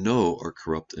don't even know are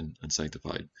corrupt and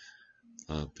unsanctified.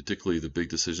 Particularly the big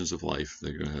decisions of life,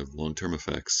 they're going to have long-term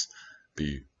effects.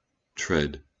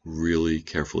 Tread really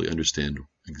carefully, understand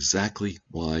exactly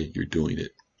why you're doing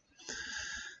it.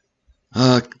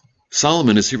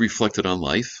 Solomon, as he reflected on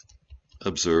life,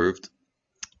 observed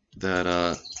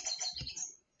that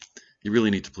you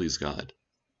really need to please God.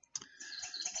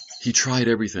 He tried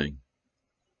everything,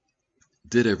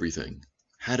 did everything,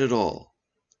 had it all.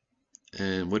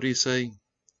 And what did he say?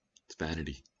 It's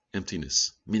vanity,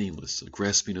 emptiness, meaningless, a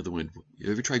grasping of the wind.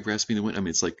 You ever tried grasping the wind?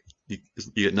 It's like you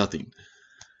get nothing.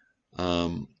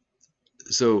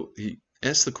 So he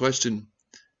asked the question,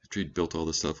 after he'd built all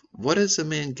this stuff, what does a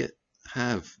man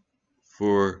have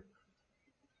for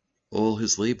all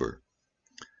his labor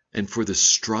and for the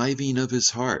striving of his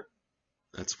heart?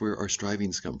 That's where our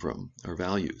strivings come from, our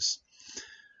values.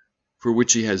 For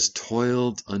which he has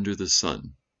toiled under the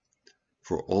sun.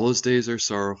 For all his days are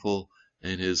sorrowful,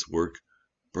 and his work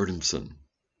burdensome.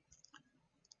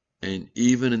 And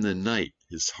even in the night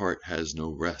his heart has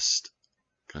no rest.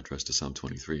 Contrast to Psalm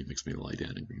 23, it makes me lie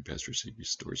down in green pastures, he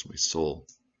restores my soul.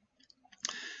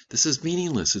 This is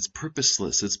meaningless, it's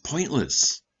purposeless, it's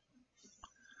pointless.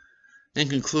 And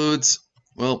concludes,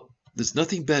 well, there's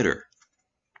nothing better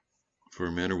for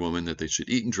a man or woman that they should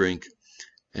eat and drink,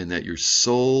 and that your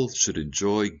soul should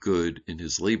enjoy good in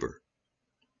his labor.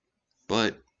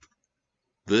 But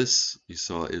this, you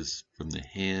saw, is from the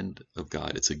hand of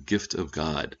God. It's a gift of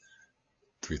God.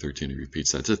 3:13, he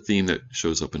repeats that. It's a theme that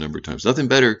shows up a number of times. Nothing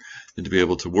better than to be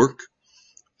able to work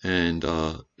and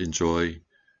enjoy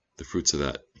the fruits of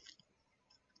that.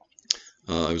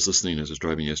 I was listening as I was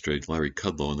driving yesterday to Larry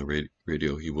Kudlow on the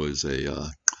radio. He was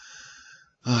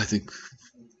I think,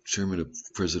 chairman of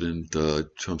President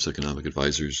Trump's economic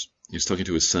advisors. He was talking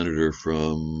to a senator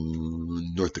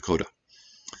from North Dakota.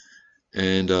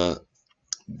 And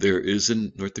there is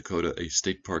in North Dakota a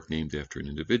state park named after an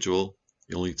individual,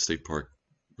 the only state park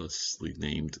thusly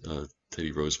named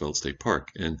Teddy Roosevelt State Park.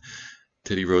 And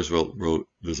Teddy Roosevelt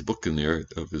there's a book in there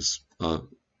of his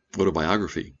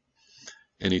autobiography.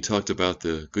 And he talked about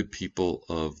the good people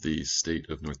of the state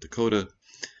of North Dakota.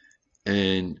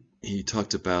 And he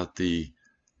talked about the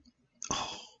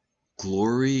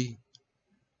glory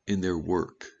in their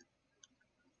work.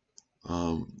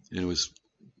 And it was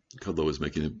Kudlow was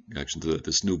making a reaction to that.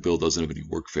 This new bill doesn't have any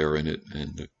workfare in it,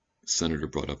 and the senator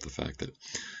brought up the fact that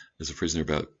there's a phrase in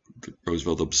there about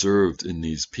Roosevelt observed in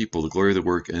these people the glory of the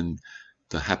work and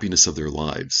the happiness of their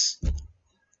lives,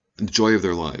 the joy of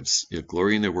their lives. You have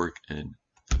glory in their work and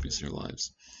happiness in their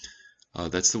lives.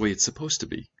 That's the way it's supposed to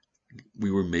be.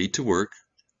 We were made to work,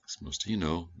 as most of you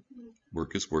know.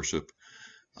 Work is worship.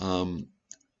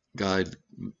 God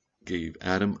gave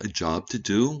Adam a job to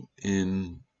do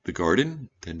in the garden,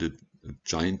 tended a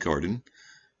giant garden.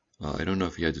 I don't know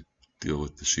if he had to deal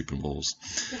with the sheep and wolves.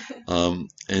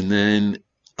 And then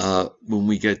when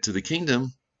we get to the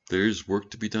kingdom, there's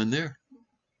work to be done there,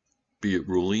 be it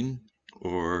ruling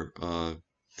or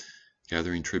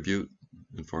gathering tribute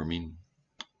and farming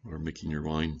or making your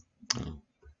wine.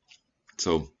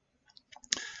 So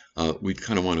we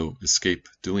kind of want to escape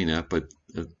doing that, but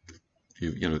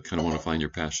you kind of want to find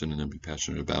your passion and then be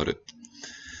passionate about it.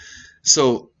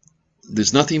 So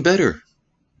there's nothing better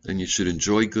than you should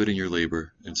enjoy good in your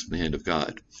labor, and it's from the hand of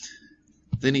God.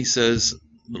 Then he says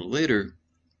a little later,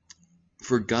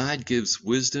 for God gives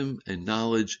wisdom and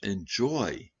knowledge and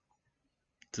joy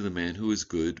to the man who is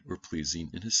good or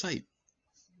pleasing in his sight.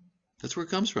 That's where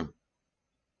it comes from.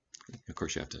 Of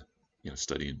course, you have to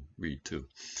study and read too.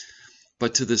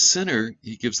 But to the sinner,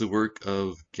 he gives the work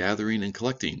of gathering and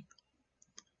collecting,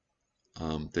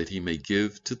 that he may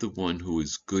give to the one who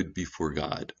is good before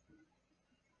God.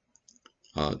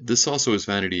 This also is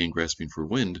vanity and grasping for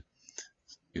wind,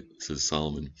 says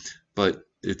Solomon, but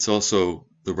it's also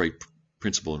the right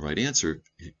principle and right answer.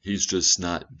 He's just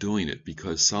not doing it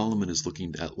because Solomon is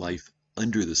looking at life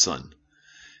under the sun,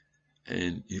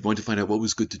 and he wanted to find out what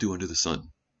was good to do under the sun.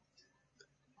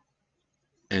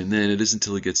 And then it isn't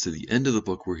until he gets to the end of the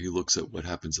book where he looks at what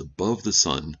happens above the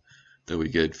sun that we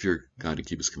get fear God and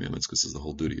keep his commandments, because this is the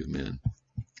whole duty of man.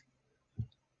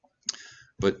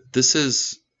 But this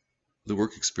is the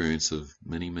work experience of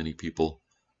many, many people.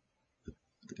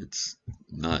 It's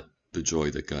not the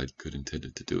joy that God could intend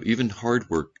it to do. Even hard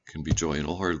work can be joy, and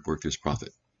all hard work there's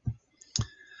profit.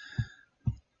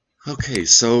 Okay,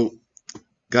 so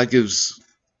God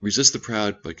resists the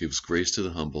proud, but gives grace to the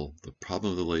humble. The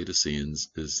problem of the Laodiceans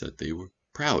is that they were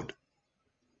proud.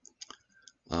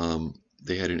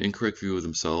 They had an incorrect view of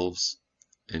themselves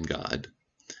and God,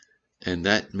 and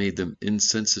that made them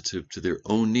insensitive to their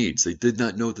own needs. They did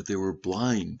not know that they were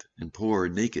blind and poor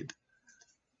and naked.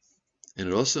 And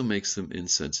it also makes them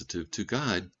insensitive to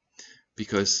God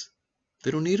because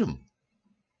they don't need him.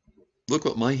 Look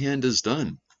what my hand has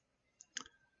done.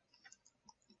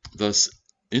 Thus,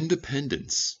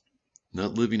 independence,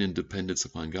 not living in dependence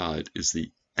upon God, is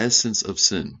the essence of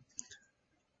sin.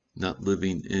 Not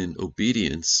living in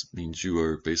obedience means you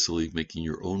are basically making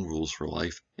your own rules for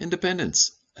life.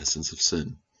 Independence, essence of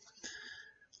sin.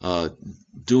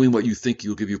 Doing what you think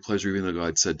will give you pleasure, even though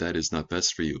God said that is not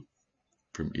best for you,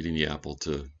 from eating the apple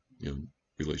to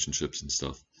relationships and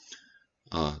stuff.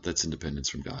 That's independence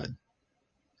from God.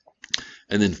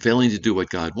 And then failing to do what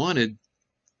God wanted,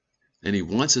 and he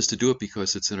wants us to do it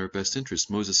because it's in our best interest.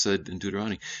 Moses said in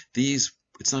Deuteronomy,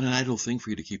 it's not an idle thing for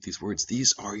you to keep these words.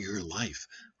 These are your life.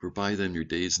 For by them your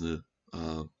days in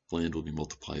the land will be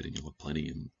multiplied, and you'll have plenty,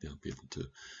 and you'll be able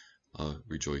to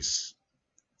rejoice.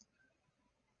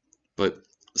 But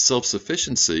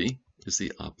self-sufficiency is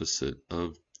the opposite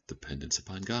of dependence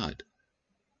upon God.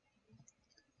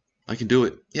 I can do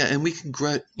it. Yeah, and we can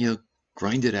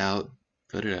grind it out,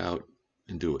 cut it out,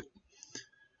 and do it.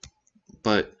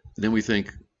 But then we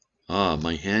think,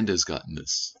 my hand has gotten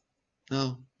this.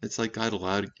 No, it's like God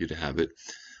allowed you to have it,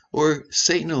 or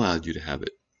Satan allowed you to have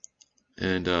it.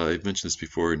 And I've mentioned this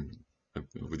before, and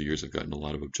over the years I've gotten a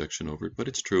lot of objection over it, but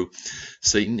it's true.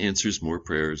 Satan answers more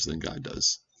prayers than God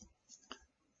does,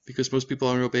 because most people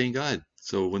aren't obeying God.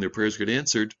 So when their prayers get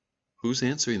answered, who's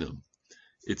answering them?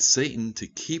 It's Satan to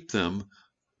keep them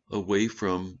away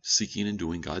from seeking and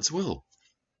doing God's will.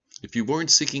 If you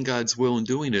weren't seeking God's will and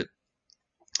doing it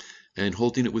and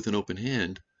holding it with an open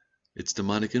hand, it's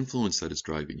demonic influence that is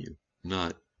driving you,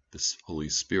 not this Holy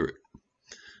Spirit.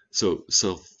 So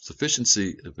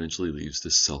self-sufficiency eventually leads to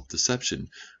self-deception,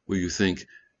 where you think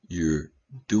you're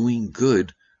doing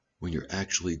good when you're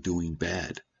actually doing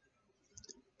bad.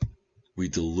 We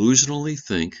delusionally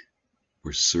think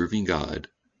we're serving God,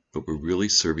 but we're really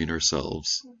serving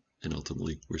ourselves, and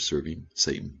ultimately we're serving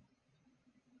Satan.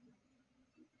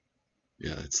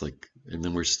 Yeah, it's like, and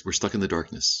then we're stuck in the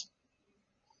darkness.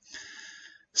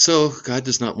 So God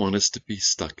does not want us to be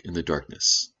stuck in the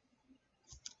darkness.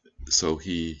 So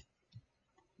he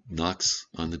knocks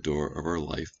on the door of our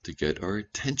life to get our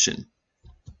attention.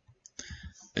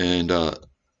 And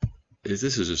this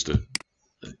is just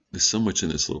there's so much in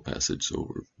this little passage,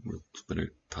 so we'll spend our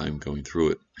time going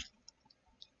through it.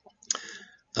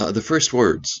 The first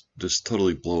words just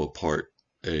totally blow apart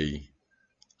a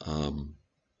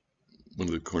one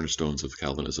of the cornerstones of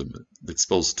Calvinism. It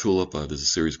spells tulip. There's a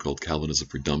series called Calvinism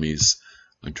for Dummies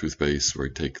on Truthbase, where I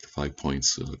take the 5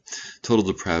 points. Total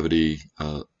depravity,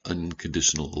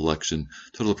 unconditional election.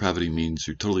 Total depravity means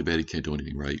you're totally bad, you can't do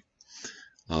anything right.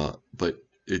 But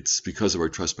it's because of our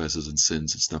trespasses and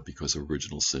sins. It's not because of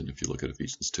original sin, if you look at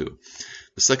Ephesians 2.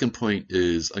 The second point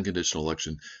is unconditional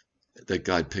election, that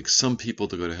God picks some people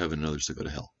to go to heaven and others to go to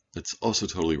hell. That's also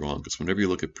totally wrong, because whenever you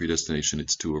look at predestination,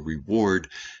 it's to a reward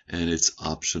and it's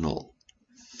optional.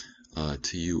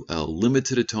 TUL,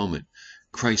 limited atonement.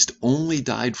 Christ only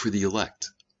died for the elect.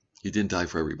 He didn't die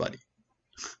for everybody.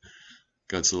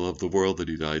 God so loved the world that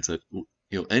he died. That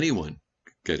anyone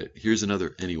get it. Here's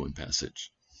another anyone passage.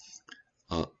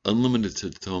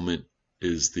 Unlimited atonement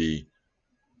is the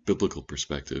biblical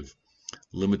perspective.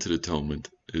 Limited atonement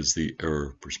is the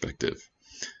error perspective.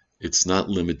 It's not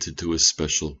limited to a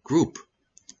special group.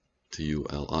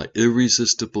 TULI,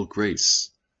 irresistible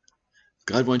grace.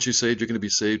 God wants you saved, you're going to be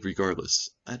saved regardless.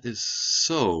 That is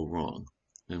so wrong.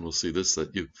 And we'll see this,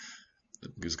 that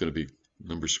there's going to be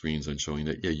number screens on showing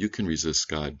that, yeah, you can resist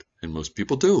God, and most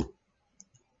people do.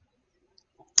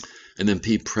 And then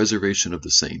P, preservation of the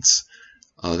saints.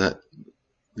 That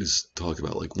is talk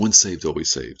about like once saved, always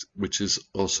saved, which is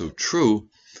also true,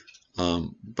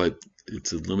 but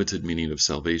it's a limited meaning of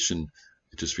salvation.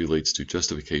 It just relates to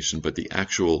justification, but the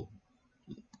actual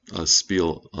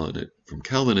spiel on it from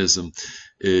Calvinism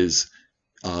is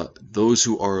those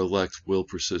who are elect will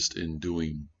persist in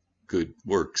doing good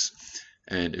works.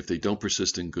 And if they don't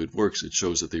persist in good works, it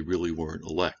shows that they really weren't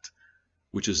elect,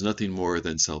 which is nothing more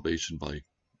than salvation by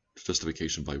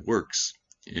justification by works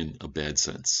in a bad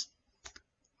sense.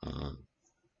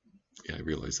 Yeah, I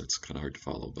realize that's kind of hard to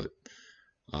follow, but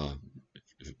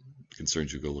if it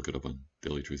concerns you, go look it up on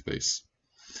Daily Truth Base.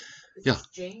 Yeah.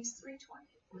 James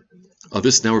 3:20.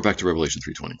 This now we're back to Revelation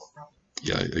 3:20.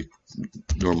 Yeah, I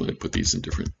normally put these in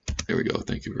different. There we go.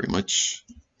 Thank you very much.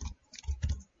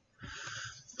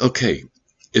 Okay,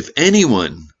 if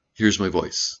anyone hears my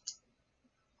voice,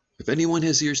 if anyone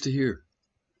has ears to hear,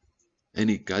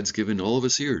 God's given all of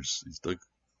us ears. He's dug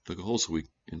a hole so we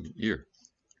can hear.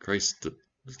 Christ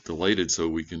is delighted so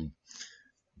we can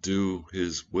do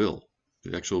his will.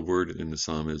 The actual word in the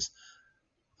psalm is,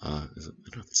 I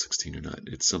don't know if it's 16 or not.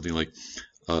 It's something like,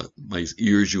 my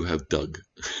ears you have dug.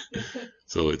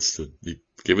 So it's he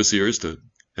gave us ears to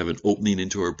have an opening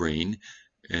into our brain,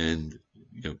 and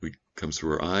it comes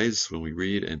through our eyes when we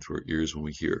read and through our ears when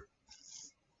we hear.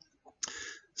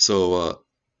 So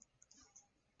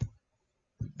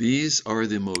these are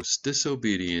the most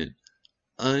disobedient,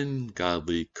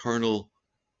 ungodly, carnal,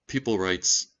 people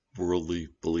rights, worldly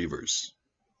believers.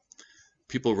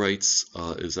 People rights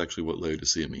is actually what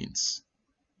Laodicea means.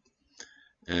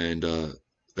 And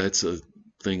that's a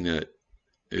thing that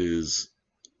is,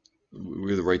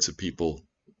 we're the rights of people,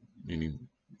 meaning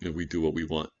we do what we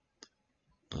want.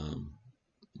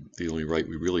 The only right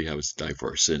we really have is to die for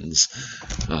our sins.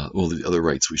 All the other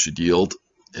rights we should yield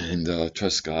and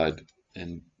trust God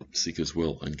and seek his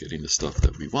will on getting the stuff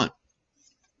that we want.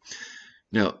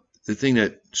 Now, the thing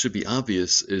that should be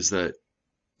obvious is that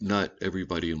not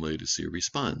everybody in Laodicea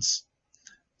responds.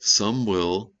 Some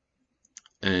will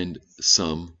and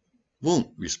some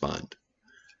won't respond.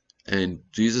 And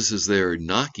Jesus is there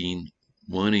knocking,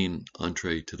 wanting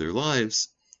entree to their lives,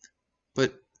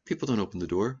 but people don't open the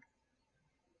door.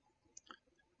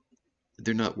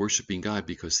 They're not worshiping God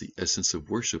because the essence of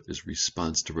worship is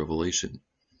response to revelation.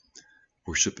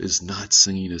 Worship is not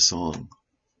singing a song.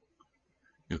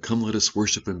 Come let us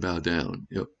worship and bow down.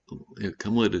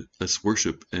 Come let us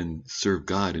worship and serve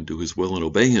God and do his will and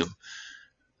obey him.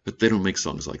 But they don't make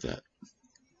songs like that.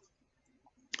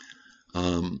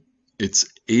 It's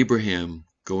Abraham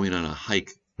going on a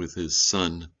hike with his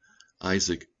son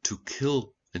Isaac to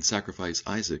kill and sacrifice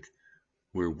Isaac,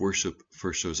 where worship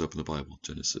first shows up in the Bible.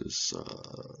 Genesis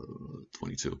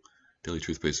 22. Daily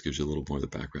Truth Base gives you a little more of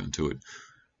the background to it.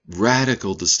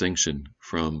 Radical distinction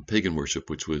from pagan worship,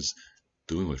 which was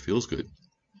doing what feels good.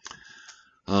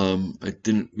 I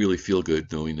didn't really feel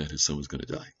good knowing that his son was going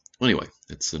to die. Well, anyway,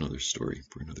 that's another story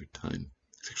for another time.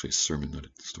 It's actually a sermon, not a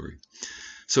story.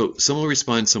 So some will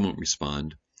respond, some won't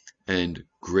respond. And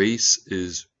grace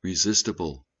is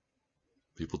resistible.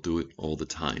 People do it all the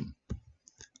time.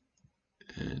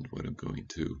 And what I'm going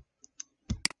to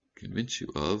convince you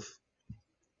of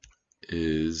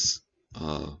is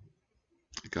a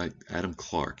guy, Adam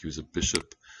Clarke. He was a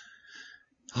bishop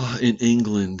in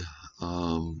England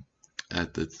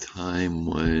at the time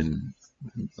when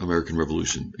American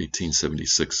Revolution,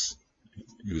 1876,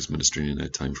 he was ministering in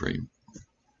that time frame.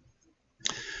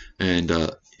 And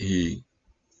he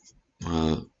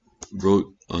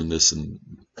wrote on this and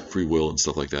free will and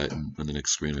stuff like that, and on the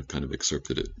next screen I've kind of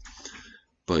excerpted it.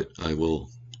 But I will,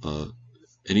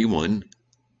 anyone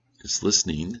is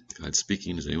listening, God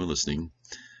speaking, is anyone listening,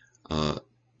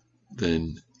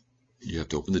 then you have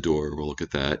to open the door. We'll look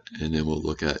at that, and then we'll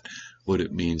look at what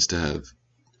it means to have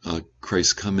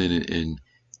Christ come in and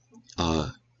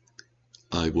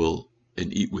I will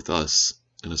and eat with us,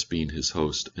 and us being his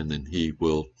host, and then he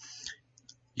will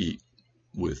eat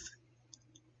with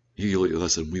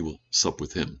us, and we will sup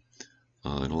with him.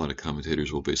 And a lot of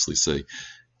commentators will basically say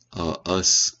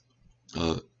us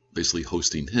basically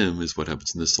hosting him is what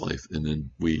happens in this life, and then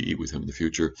we eat with him in the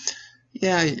future.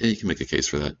 Yeah, you can make a case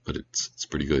for that, but it's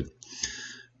pretty good.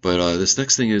 But this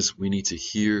next thing is we need to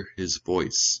hear his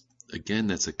voice. Again,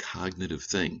 that's a cognitive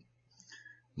thing.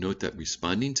 Note that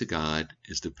responding to God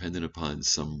is dependent upon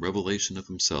some revelation of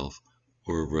himself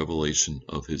or a revelation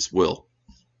of his will.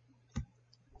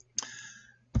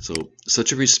 So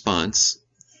such a response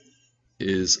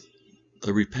is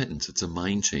a repentance. It's a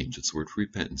mind change. It's the word for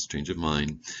repentance, change of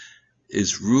mind,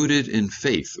 is rooted in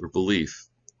faith or belief.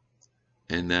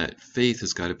 And that faith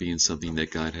has got to be in something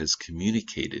that God has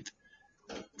communicated,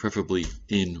 preferably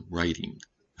in writing,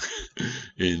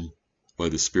 by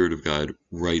the Spirit of God,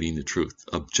 writing the truth,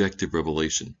 objective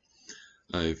revelation.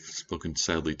 I've spoken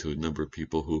sadly to a number of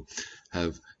people who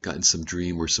have gotten some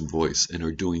dream or some voice and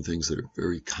are doing things that are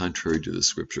very contrary to the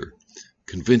Scripture,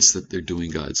 convinced that they're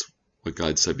doing what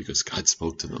God said because God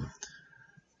spoke to them.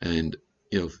 And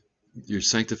you're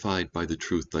sanctified by the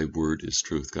truth. Thy word is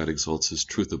truth. God exalts his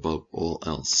truth above all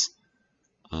else.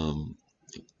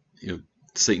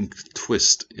 Satan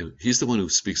twist. He's the one who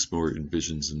speaks more in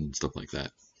visions and stuff like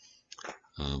that,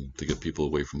 to get people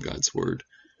away from God's word.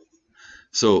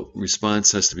 So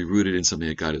response has to be rooted in something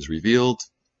that God has revealed.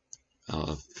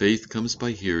 Faith comes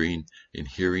by hearing, and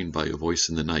hearing by a voice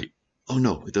in the night. Oh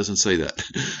no, it doesn't say that.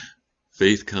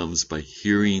 Faith comes by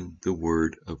hearing the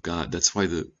word of God. That's why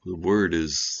the word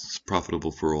is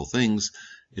profitable for all things.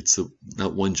 It's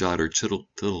not one jot or tittle.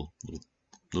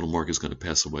 Little mark is going to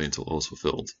pass away until all is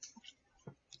fulfilled.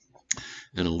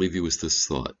 And I'll leave you with this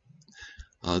thought.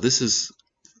 This is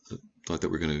a thought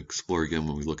that we're going to explore again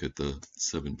when we look at the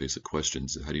 7 basic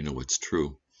questions. How do you know what's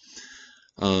true?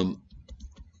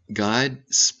 God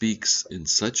speaks in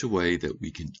such a way that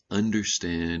we can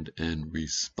understand and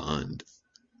respond.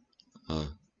 Of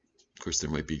course, there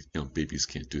might be, babies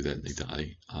can't do that and they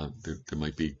die. There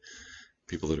might be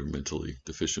people that are mentally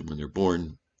deficient when they're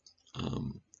born,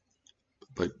 and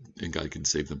God can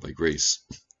save them by grace.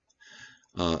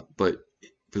 But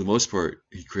for the most part,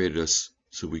 he created us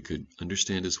so we could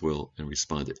understand his will and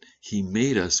respond it. He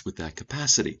made us with that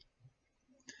capacity.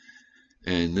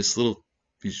 And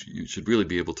you should really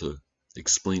be able to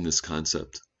explain this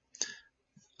concept.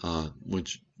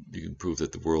 Once you can prove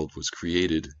that the world was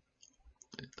created,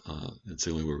 it's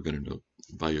the only way we're going to know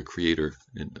by a creator,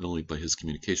 and only by his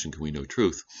communication can we know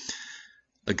truth.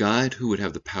 A God who would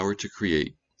have the power to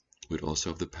create would also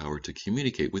have the power to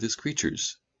communicate with his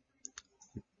creatures.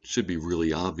 It should be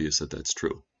really obvious that that's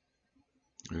true.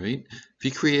 All right? If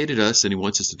he created us and he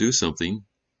wants us to do something,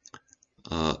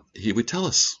 he would tell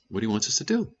us what he wants us to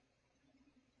do.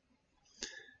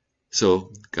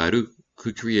 So, God who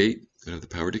could create would have the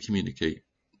power to communicate,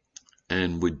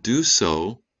 and would do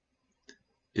so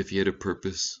if he had a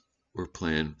purpose or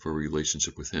plan for a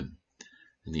relationship with him.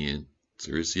 And the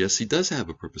answer is yes, he does have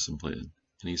a purpose and plan,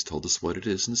 and he's told us what it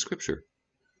is in the Scripture.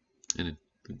 And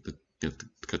to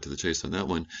cut to the chase on that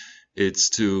one, it's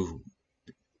to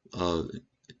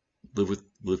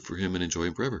live for him and enjoy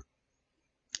him forever.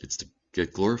 It's to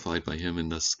get glorified by him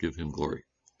and thus give him glory.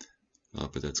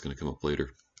 But that's going to come up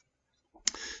later.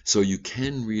 So you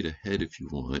can read ahead if you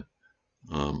want.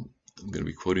 I'm going to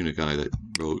be quoting a guy that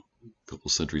wrote a couple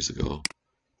centuries ago.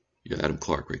 Yeah, Adam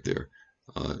Clarke right there.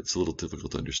 It's a little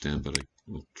difficult to understand, but I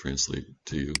will translate it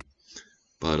to you.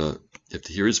 But you have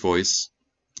to hear his voice,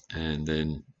 and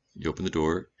then you open the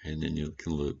door, and then you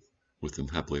can live with him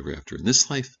happily ever after in this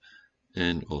life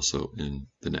and also in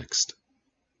the next.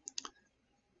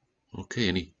 Okay,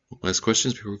 any last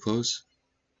questions before we close?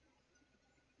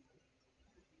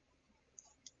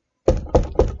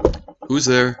 Who's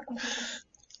there?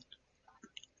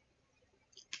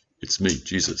 It's me,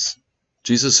 Jesus.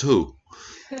 Jesus who?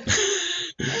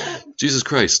 Jesus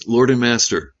Christ, Lord and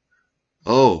Master.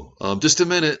 Oh, just a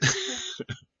minute.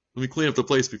 Let me clean up the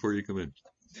place before you come in.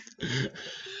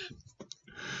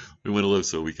 We want to live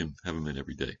so we can have him in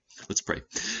every day. Let's pray.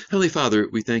 Heavenly Father,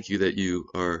 we thank you that you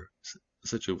are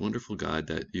such a wonderful God,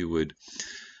 that you would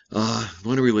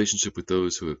want a relationship with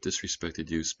those who have disrespected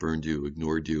you, spurned you,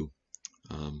 ignored you,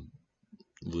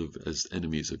 live as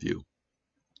enemies of you.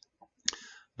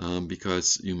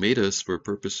 because you made us for a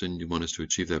purpose and you want us to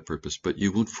achieve that purpose, but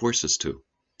you won't force us to.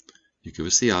 You give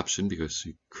us the option, because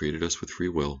you created us with free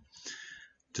will,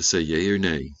 to say yea or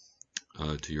nay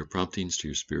to your promptings, to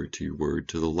your spirit, to your word,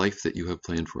 to the life that you have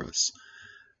planned for us.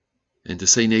 And to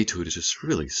say nay to it is just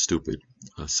really stupid.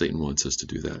 Satan wants us to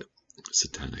do that.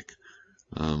 Satanic.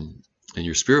 And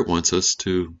your spirit wants us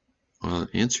to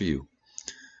answer you.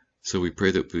 So we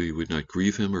pray that we would not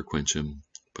grieve him or quench him,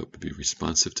 but be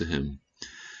responsive to him,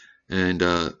 and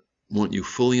want you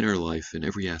fully in our life, in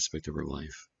every aspect of our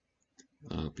life,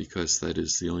 because that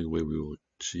is the only way we will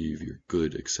achieve your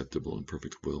good, acceptable, and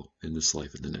perfect will in this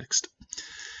life and the next.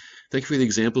 Thank you for the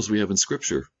examples we have in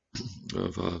Scripture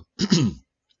of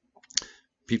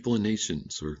people and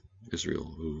nations, or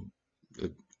Israel, who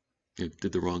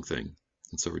did the wrong thing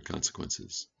and suffered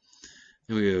consequences.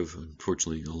 And we have,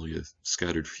 unfortunately, only a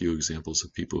scattered few examples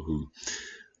of people who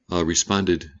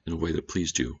responded in a way that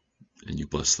pleased you, and you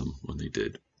blessed them when they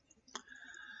did.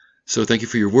 So thank you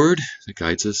for your word that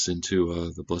guides us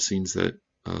into the blessings that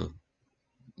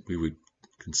we would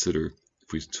consider,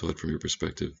 if we saw it from your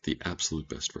perspective, the absolute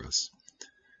best for us.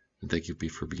 And thank you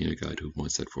for being a God who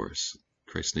wants that for us.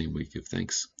 In Christ's name we give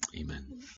thanks. Amen.